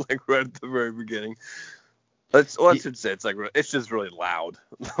scene, like right at the very beginning. I should say it's just really loud.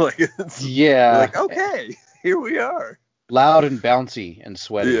 Like like okay, here we are. Loud and bouncy and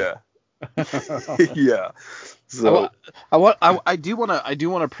sweaty. Yeah. Yeah. So I do want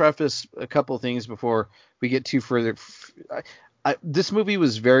to preface a couple of things before we get too further. This movie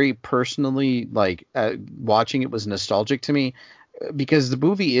was very personally, like, watching it was nostalgic to me because the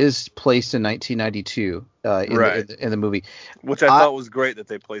movie is placed in 1992 in the movie. Which I thought was great that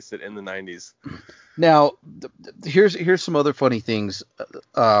they placed it in the 90s. Now, here's some other funny things,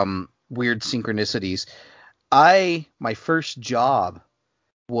 weird synchronicities. My first job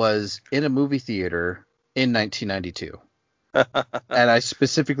was in a movie theater in 1992. And I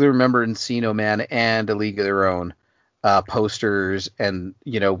specifically remember Encino Man and A League of Their Own posters, and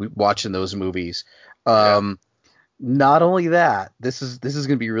watching those movies. Not only that, this is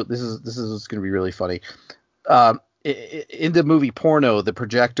gonna be gonna be really funny. In the movie Porno, the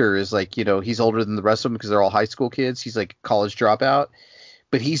projector is like, he's older than the rest of them because they're all high school kids. He's like college dropout,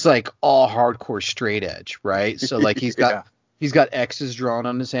 but he's like all hardcore straight edge, right? So like he's got X's drawn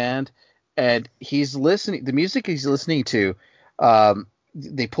on his hand, and he's listening. The music he's listening to,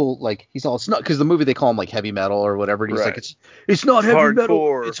 they pull like he's all, it's not because the movie they call him like heavy metal or whatever. And he's like, it's not heavy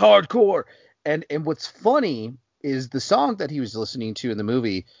metal, it's hardcore. And what's funny is the song that he was listening to in the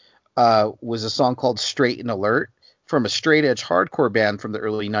movie was a song called Straight and Alert from a straight edge hardcore band from the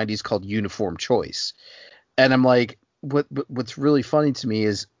early 90s called Uniform Choice. And I'm like, what's really funny to me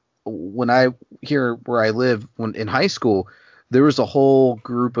is when I hear where I live, when in high school, there was a whole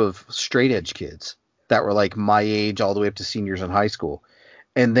group of straight edge kids that were like my age all the way up to seniors in high school.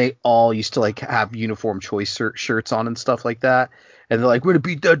 And they all used to like have Uniform Choice shirts on and stuff like that. And they're like, we're going to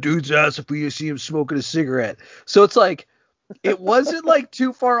beat that dude's ass if we see him smoking a cigarette. So it's like, it wasn't like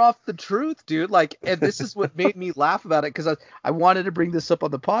too far off the truth, dude. Like, and this is what made me laugh about it, because I wanted to bring this up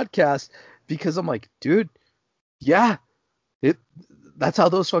on the podcast because I'm like, dude, yeah, that's how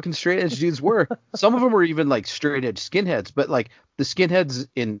those fucking straight edge dudes were. Some of them were even like straight edge skinheads, but like the skinheads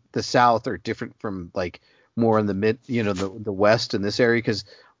in the South are different from like more in the mid, the West in this area, because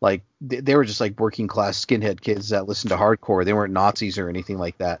like they were just like working class skinhead kids that listened to hardcore. They weren't Nazis or anything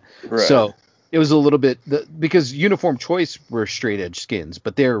like that. Right. So it was a little bit because Uniform Choice were straight edge skins,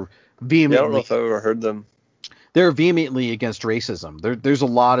 but they're vehemently. I don't know if I've ever heard them. They're vehemently against racism. There's a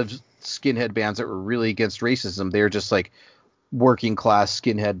lot of skinhead bands that were really against racism. They're just like working class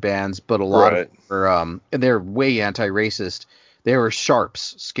skinhead bands, but a lot of and they're way anti-racist. They were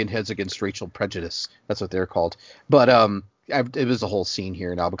Sharps, Skinheads Against Racial Prejudice. That's what they're called. But it was a whole scene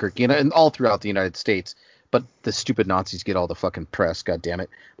here in Albuquerque and all throughout the United States. But the stupid Nazis get all the fucking press, god damn it.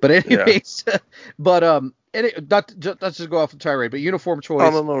 But anyways, not just go off the tirade, but Uniform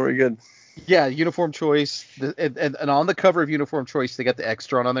Choice. Oh, no, we're good. Yeah, Uniform Choice, and on the cover of Uniform Choice, they got the X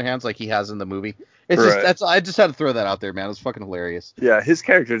drawn on their hands like he has in the movie. It's just I just had to throw that out there, man. It was fucking hilarious. Yeah, his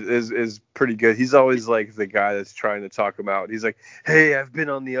character is pretty good. He's always like the guy that's trying to talk him out. He's like, hey, I've been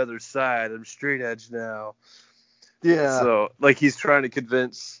on the other side. I'm straight edge now. Yeah. So like he's trying to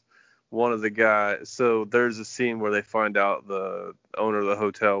convince one of the guys. So there's a scene where they find out the owner of the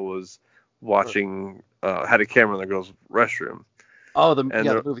hotel was watching, had a camera in the girl's restroom. Oh, the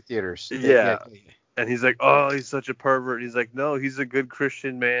movie theaters. Yeah. And he's like, oh, he's such a pervert. He's like, no, he's a good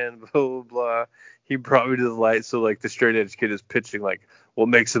Christian man, blah, blah, blah. He brought me to the light. So, like, the straight edge kid is pitching, like, what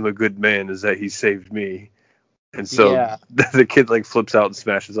makes him a good man is that he saved me. And so the kid, like, flips out and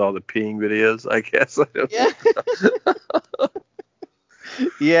smashes all the peeing videos, I guess. I don't know.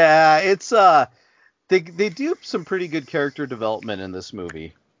 Yeah, it's, they do some pretty good character development in this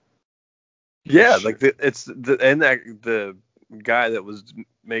movie. Yeah, like, the guy that was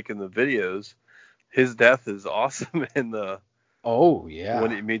making the videos, his death is awesome in the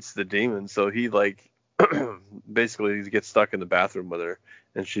when he meets the demon. So he like basically he gets stuck in the bathroom with her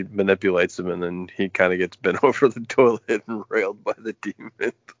and she manipulates him, and then he kind of gets bent over the toilet and railed by the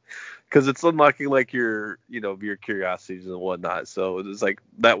demon because it's unlocking like your curiosities and whatnot. So it was like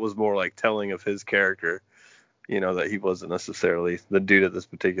that was more like telling of his character, that he wasn't necessarily the dude at this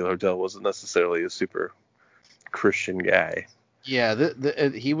particular hotel wasn't necessarily a super Christian guy. Yeah,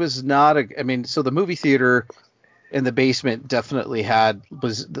 he was not so the movie theater in the basement definitely had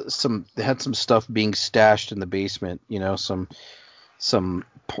some stuff being stashed in the basement, some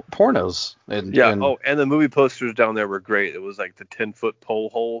pornos and and the movie posters down there were great. It was like the 10-foot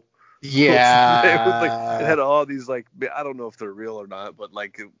pole hole. Yeah. It had all these like, I don't know if they're real or not, but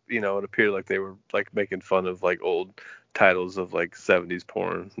like, it appeared like they were like making fun of like old titles of like 70s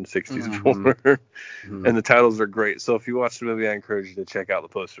porn and 60s porn. Mm-hmm. And the titles are great. So if you watch the movie, I encourage you to check out the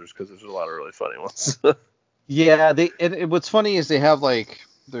posters because there's a lot of really funny ones. Yeah, what's funny is they have like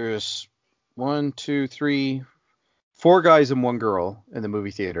there's 1, 2, 3, 4 guys and 1 girl in the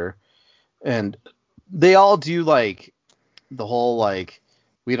movie theater, and they all do like the whole like,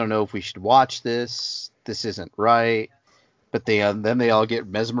 we don't know if we should watch this. This isn't right. But then they all get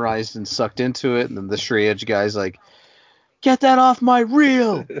mesmerized and sucked into it. And then the straight edge guy's like, get that off my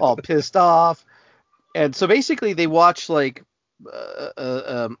reel, all pissed off. And so basically they watch like,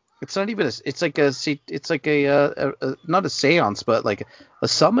 it's not even it's like a not a seance, but like a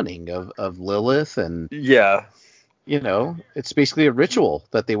summoning of Lilith. And it's basically a ritual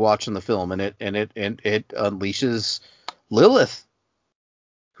that they watch in the film, and it unleashes Lilith.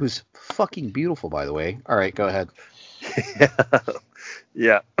 who's fucking beautiful, by the way. All right, go ahead.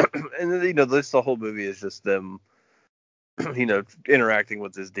 Yeah. And then, this the whole movie is just them, interacting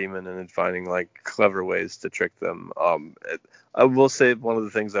with this demon and then finding like clever ways to trick them. I will say one of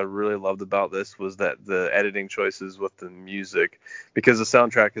the things I really loved about this was that the editing choices with the music, because the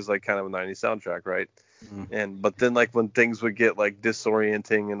soundtrack is like kind of a 90s soundtrack, right? But then like when things would get like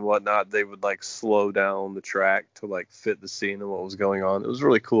disorienting and whatnot, they would like slow down the track to like fit the scene and what was going on. It was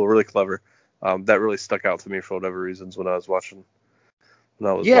really cool, really clever. That really stuck out to me for whatever reasons when I was watching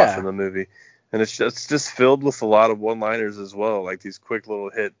the movie. And it's just filled with a lot of one-liners as well, like these quick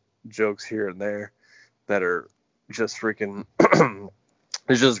little hit jokes here and there that are just freaking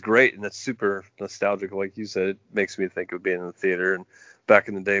it's just great, and it's super nostalgic. Like you said, it makes me think of being in the theater. And back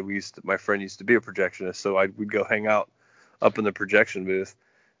in the day, my friend used to be a projectionist, so we'd go hang out up in the projection booth,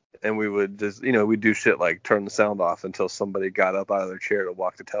 and we would just, we'd do shit like turn the sound off until somebody got up out of their chair to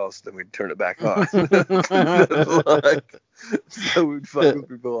walk to tell us, then we'd turn it back on. So we'd fuck with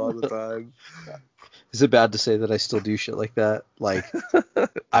people all the time. Is it bad to say that I still do shit like that? Like, no.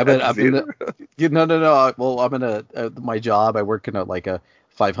 Well, I'm in my job. I work in a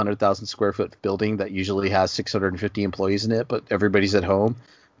 500,000 square foot building that usually has 650 employees in it, but everybody's at home.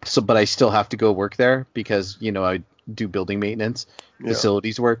 So, but I still have to go work there because, I do building maintenance,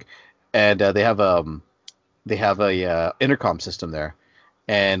 facilities work, and they have a intercom system there.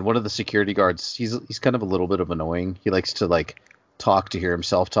 And one of the security guards, he's kind of a little bit of annoying. He likes to like talk to hear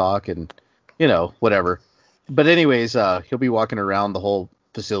himself talk and, whatever. But anyways, he'll be walking around the whole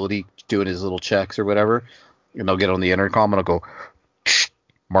facility doing his little checks or whatever. And I'll get on the intercom and I'll go,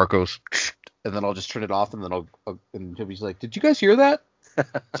 Marcos. And then I'll just turn it off, and then and he'll be like, did you guys hear that?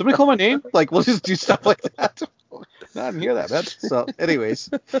 Somebody call my name? Like, we'll just do stuff like that. No, I didn't hear that, man. So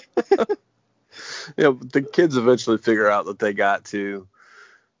anyways. The kids eventually figure out that they got to,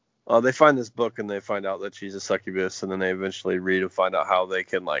 they find this book and they find out that she's a succubus, and then they eventually read and find out how they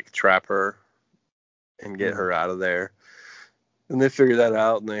can like trap her and get her out of there. And they figure that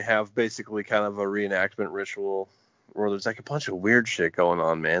out, and they have basically kind of a reenactment ritual where there's like a bunch of weird shit going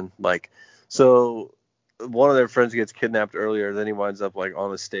on, man. Like, so one of their friends gets kidnapped earlier, then he winds up like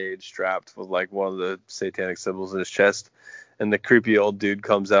on a stage strapped with like one of the satanic symbols in his chest, and the creepy old dude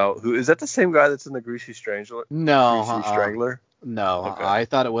comes out. Who is that? The same guy that's in the Greasy Strangler? No, Greasy Strangler. No, okay. I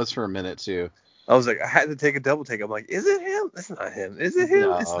thought it was for a minute too. I was like, I had to take a double take. I'm like, is it him? It's not him. Is it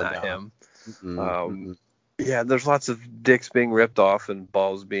him? It's not him. Yeah, there's lots of dicks being ripped off and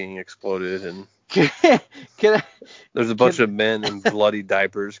balls being exploded, and there's a bunch of men in bloody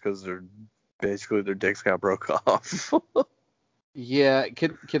diapers because their dicks got broke off. Yeah,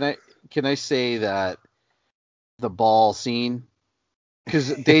 can I say that the ball scene,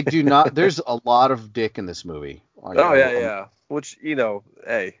 because they do not. There's a lot of dick in this movie. Yeah. Which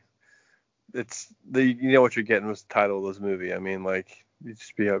hey, it's what you're getting with the title of this movie. I mean, like, you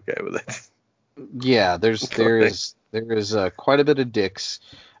just be okay with it. Yeah, there is quite a bit of dicks,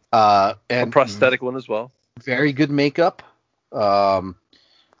 and a prosthetic one as well. Very good makeup. A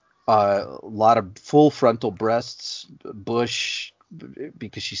lot of full frontal breasts, bush,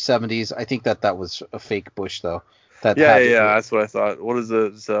 because she's 70s. I think that was a fake bush though. That's what I thought. What is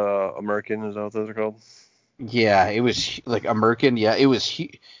it? American? Is that what those are called? Yeah, it was like American. Yeah, it was.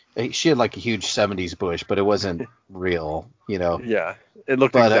 She had like a huge 70s bush, but it wasn't real, Yeah, it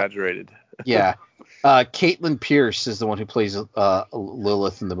looked exaggerated. Yeah. Caitlin Pierce is the one who plays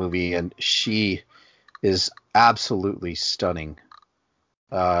Lilith in the movie, and she is absolutely stunning.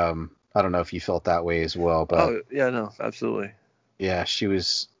 I don't know if you felt that way as well, but no, absolutely. Yeah, she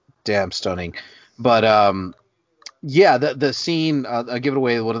was damn stunning. But the scene, I'll give it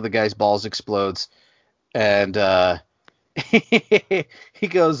away. One of the guy's balls explodes, and he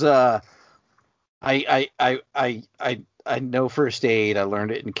goes, I know first aid. I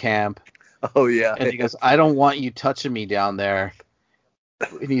learned it in camp. Oh yeah. And he goes, I don't want you touching me down there.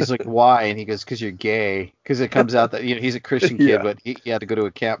 And he's like, why? And he goes, because you're gay. Because it comes out that he's a Christian kid, but he had to go to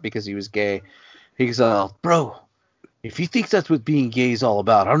a camp because he was gay. He goes, bro, if you think that's what being gay is all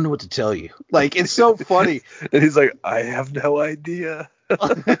about, I don't know what to tell you. Like, it's so funny. And he's like, I have no idea.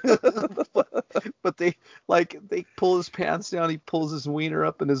 But they pull his pants down, he pulls his wiener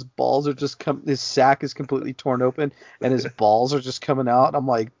up, and his balls are just his sack is completely torn open, and his balls are just coming out. I'm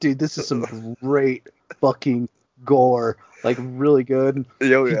like, dude, this is some great fucking gore, like really good.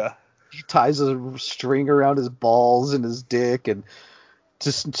 Yeah. He ties a string around his balls and his dick, and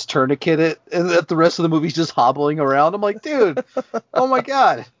just tourniquet it, and the rest of the movie's just hobbling around. I'm like, dude, oh my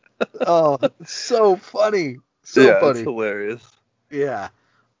god, oh, it's so funny, funny, it's hilarious. Yeah.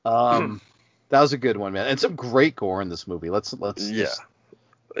 That was a good one, man, and some great gore in this movie. Let's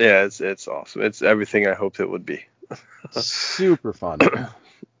Yeah, it's awesome. It's everything I hoped it would be. Super fun.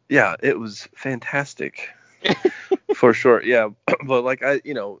 Yeah, it was fantastic. For sure. Yeah, but like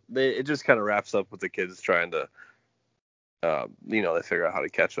it just kind of wraps up with the kids trying to, they figure out how to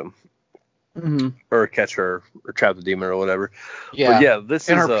catch them. Mm-hmm. Or catch her, or trap the demon, or whatever. Yeah. But yeah, this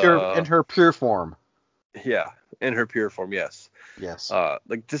in is her pure form. Yeah, in her pure form, yes. Yes.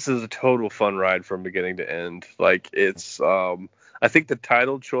 Like this is a total fun ride from beginning to end. Like it's, I think the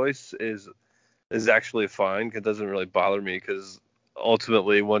title choice is actually fine. It doesn't really bother me because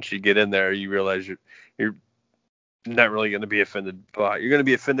ultimately, once you get in there, you realize you're not really going to be offended by. You're going to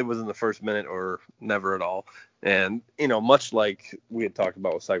be offended within the first minute or never at all. And much like we had talked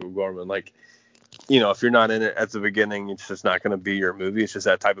about with Psycho Goreman, like if you're not in it at the beginning, it's just not going to be your movie. It's just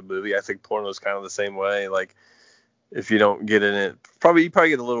that type of movie. I think porno is kind of the same way. Like if you don't get in it, you probably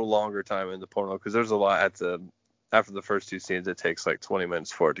get a little longer time into porno because there's a lot after the first two scenes. It takes like 20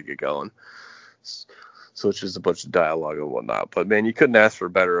 minutes for it to get going. So it's just a bunch of dialogue and whatnot. But man, you couldn't ask for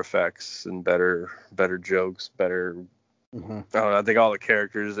better effects and better jokes, better. Mm-hmm. I don't know, I think all the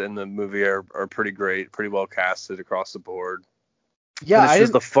characters in the movie are pretty great, pretty well casted across the board. Yeah, and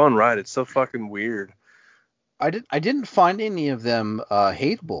it's just a fun ride. It's so fucking weird. I didn't find any of them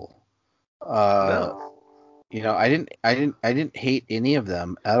hateable. No. I didn't hate any of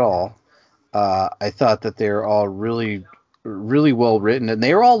them at all. I thought that they're all really, really well written, and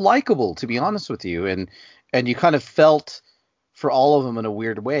they were all likable, to be honest with you. And you kind of felt for all of them in a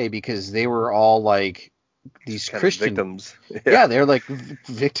weird way because they were all like these kind Christian victims. Yeah, they're like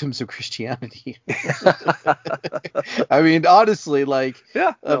victims of Christianity. I mean, honestly, like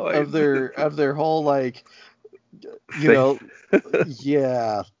of their whole like, yeah.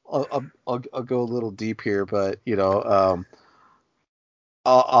 I'll go a little deep here, but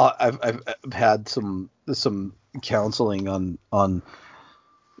I've had some counseling on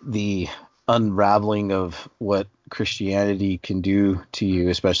the unraveling of what Christianity can do to you,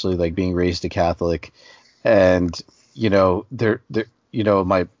 especially like being raised a Catholic, and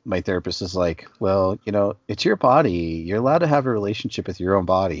my therapist is like, well, it's your body. You're allowed to have a relationship with your own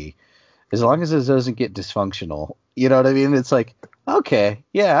body as long as it doesn't get dysfunctional. You know what I mean? It's like, okay,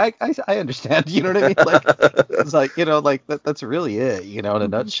 yeah, I understand. You know what I mean? Like, it's like, like that's really it, in a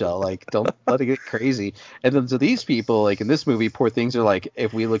nutshell. Like, don't let it get crazy. And then to these people, like in this movie, poor things are like,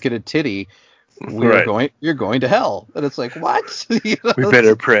 if we look at a titty, you're going to hell. And it's like, what? We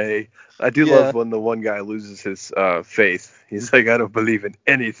better pray. I do love when the one guy loses his faith. He's like, I don't believe in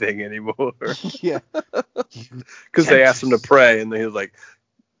anything anymore. Yeah. Because they asked him to pray, and he was like,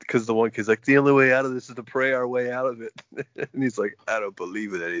 because the one kid's like, the only way out of this is to pray our way out of it. And he's like, I don't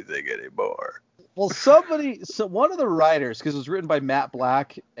believe in anything anymore. Well, one of the writers, because it was written by Matt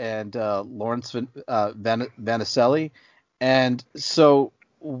Black and Lawrence Vanicelli, and so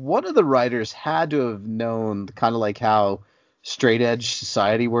one of the writers had to have known kind of like how straight edge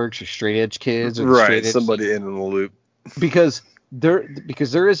society works, or straight edge kids, or the straight edge somebody in the loop. Because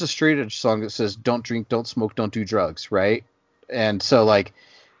there is a straight edge song that says don't drink, don't smoke, don't do drugs, right? And so like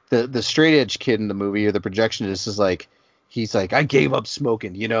the straight edge kid in the movie, or the projectionist, is like, he's like, I gave up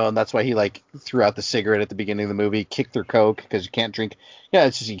smoking, and that's why he like threw out the cigarette at the beginning of the movie, kicked their Coke because you can't drink. Yeah,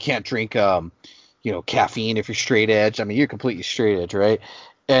 it's just you can't drink caffeine if you're straight edge. I mean, you're completely straight edge, right?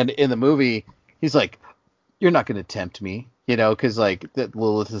 And in the movie, he's like, you're not going to tempt me, because like that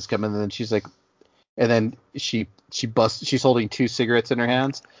Lilith is coming, and then she's like, and then she busts. She's holding 2 cigarettes in her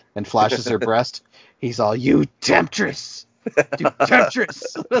hands and flashes her breast. He's all, you temptress. Dude,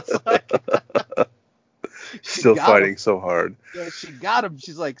 temptress. It's like, still fighting so hard. Yeah, she got him.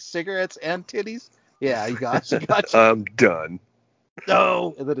 She's like, cigarettes and titties. Yeah, she got you. I'm done.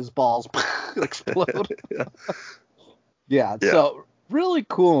 No, and then his balls explode. Yeah. So really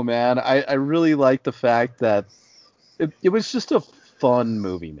cool, man. I really like the fact that it was just a fun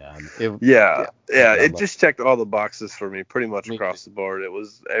movie, man. It just checked all the boxes for me pretty much across the board. It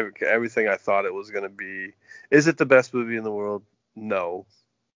was everything I thought it was going to be. Is it the best movie in the world? No.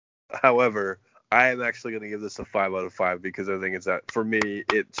 However, I am actually going to give this a 5 out of 5 because I think for me,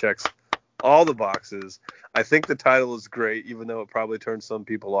 it checks all the boxes. I think the title is great, even though it probably turns some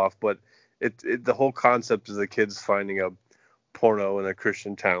people off, but the whole concept is the kids finding a porno in a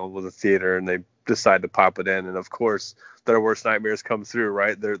Christian town with a theater, and they decide to pop it in, and of course their worst nightmares come through,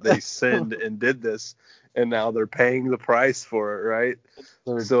 right? They sinned and did this, and now they're paying the price for it, right?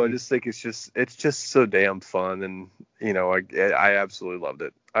 So I just think it's just so damn fun, and I absolutely loved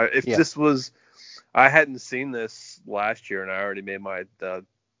it. I hadn't seen this last year, and I already made my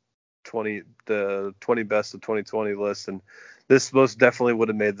 20 best of 2020 list, and this most definitely would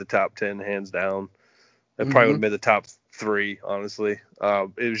have made the top 10 hands down. It probably would have made the top 3, honestly.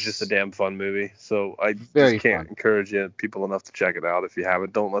 It was just a damn fun movie. So I Very just can't fun. encourage people enough to check it out. If you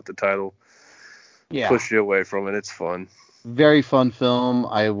haven't, don't let the title push you away from it. It's fun. Very fun film.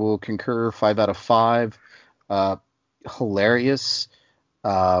 I will concur. 5 out of 5. Hilarious.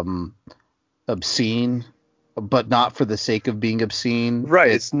 Obscene, but not for the sake of being obscene.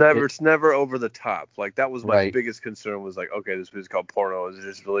 Right. It's never over the top. Like, that was my Right. biggest concern, was like, okay, this movie's called Porno. Is it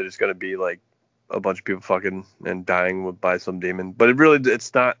just really just going to be like a bunch of people fucking and dying by some demon? But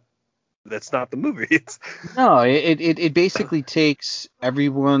it's not. That's not the movie. No, it basically takes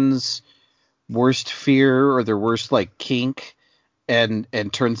everyone's worst fear or their worst like kink and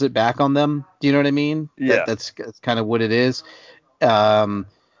turns it back on them. Do you know what I mean? Yeah. That's kind of what it is. And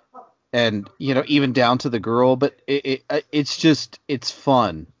even down to the girl, but it's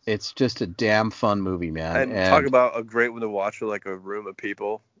fun. It's just a damn fun movie, man. And talk about a great one to watch with like a room of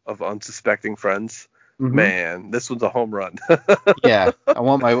people, of unsuspecting friends. Mhm. Man, this one's a home run. Yeah, I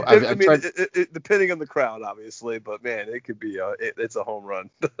want my. Depending on the crowd, obviously, but man, it could be it's a home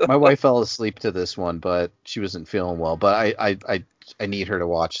run. My wife fell asleep to this one, but she wasn't feeling well. But I need her to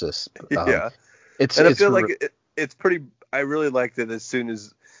watch this. Yeah, I feel like it's pretty. I really liked it as soon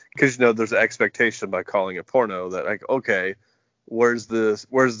as, because there's an expectation by calling it porno that, like, okay, where's the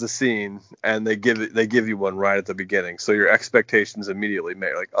scene, and they give you one right at the beginning, so your expectations immediately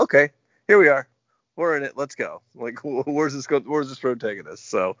made, like, okay, here we are. We're in it. Let's go. Like, where's this road taking us?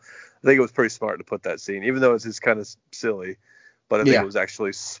 So I think it was pretty smart to put that scene, even though it's just kind of silly. But I think it was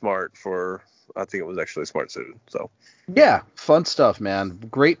actually smart I think it was actually a smart decision. So yeah, fun stuff, man.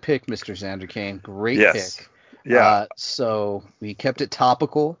 Great pick, Mr. Xander Kane. Great pick. Yeah. So we kept it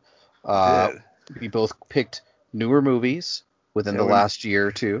topical. We both picked newer movies within the last year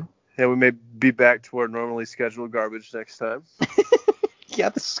or two. Yeah, we may be back to our normally scheduled garbage next time. Yeah,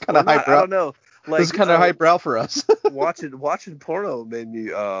 this is kind of highbrow. I don't know. Like, this is kind of highbrow for us. watching porno made me.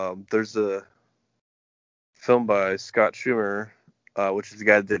 There's a film by Scott Schumer, which is the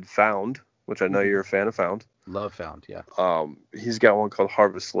guy that did Found, which I know you're a fan of Found. Love Found, yeah. He's got one called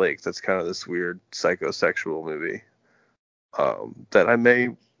Harvest Lake. That's kind of this weird psychosexual movie. That I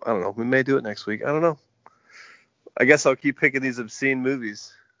don't know. We may do it next week. I don't know. I guess I'll keep picking these obscene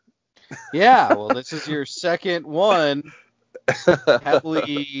movies. Yeah, well, this is your second one.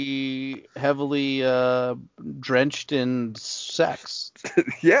 heavily drenched in sex.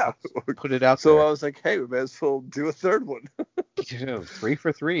 Yeah. Put it out so there. I was like, hey, we may as well do a third one. 3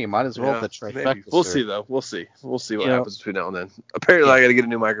 for 3. Might as well. That's right. Maybe. We'll see, though. We'll see what happens between now and then. Apparently, I got to get a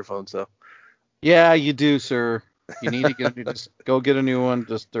new microphone, so. Yeah, you do, sir. You need to just go get a new one.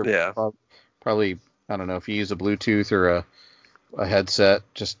 Probably, I don't know, if you use a Bluetooth or a headset,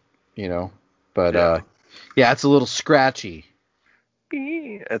 just, but it's a little scratchy.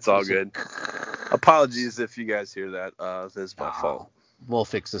 It's all good. Apologies if you guys hear that. This is my fault. We'll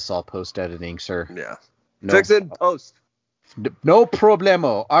fix this all post-editing, sir. Yeah. Fix it in post. No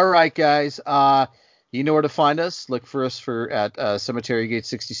problemo. All right, guys. You know where to find us. Look for us at Cemetery Gates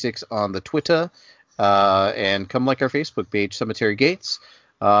 66 on the Twitter. And come like our Facebook page, Cemetery Gates.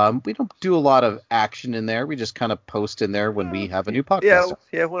 We don't do a lot of action in there. We just kind of post in there when we have a new podcast.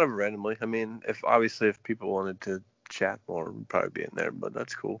 Yeah, whatever, randomly. I mean, if people wanted to chat more, we'd probably be in there, but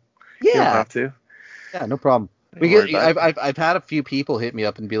that's cool. Yeah. You don't have to. Yeah, no problem. I've had a few people hit me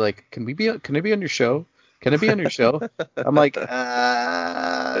up and be like, can I be on your show? Can I be on your show? I'm like, look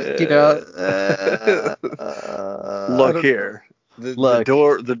here.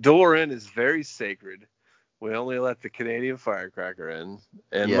 The door in is very sacred. We only let the Canadian firecracker in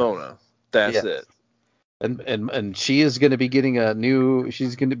and Mona. That's it. And she is going to be getting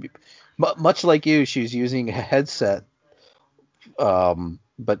she's going to be much like you. She's using a headset.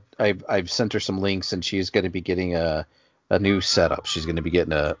 But I've sent her some links, and she's going to be getting a new setup. She's going to be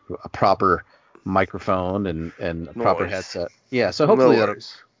getting a proper microphone and a proper headset. Yeah. So hopefully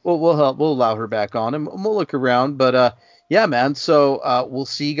we'll allow her back on, and we'll look around. But yeah, man. So we'll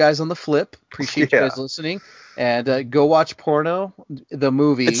see you guys on the flip. Appreciate you guys listening. And go watch Porno, the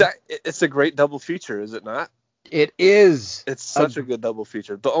movie. It's a great double feature, is it not? It is. It's such a good double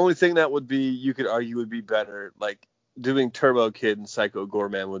feature. The only thing that would be, you could argue, would be better, like doing Turbo Kid and Psycho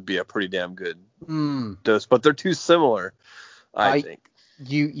Goreman would be a pretty damn good dose. But they're too similar, I think.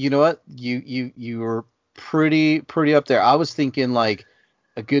 You know what? You were pretty up there. I was thinking like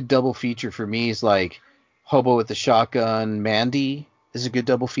a good double feature for me is like Hobo with the Shotgun, Mandy is a good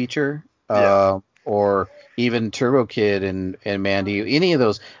double feature. Or even Turbo Kid and Mandy, any of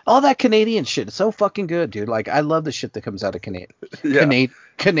those, all that Canadian shit. It's so fucking good, dude. Like, I love the shit that comes out of Canada. There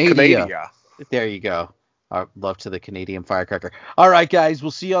you go. Love to the Canadian firecracker. All right, guys, we'll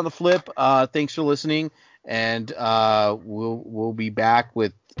see you on the flip. Thanks for listening, and we'll be back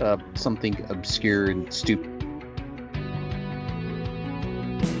with something obscure and stupid.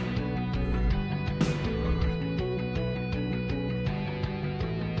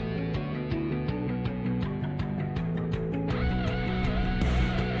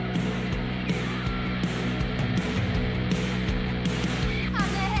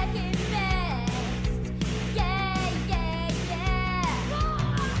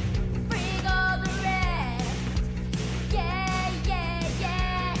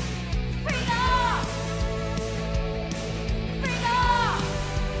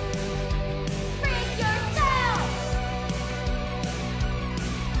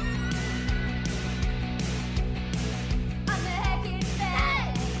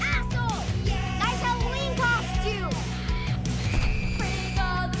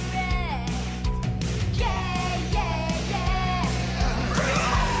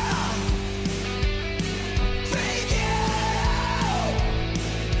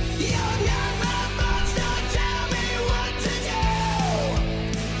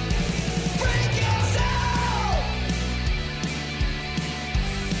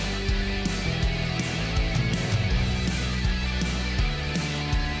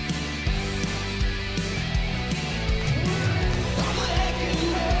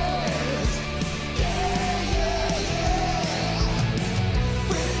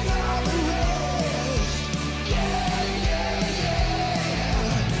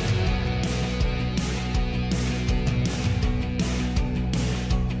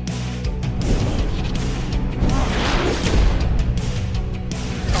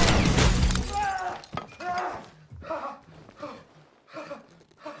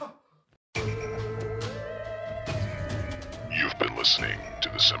 Listening to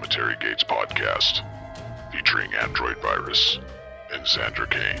the Cemetery Gates podcast, featuring Androidvirus and Xander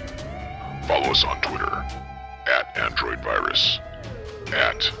Kane. Follow us on Twitter at Androidvirus,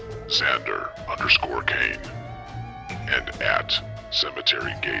 at Xander_Kane, and at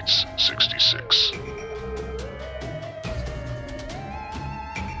Cemetery Gates 66.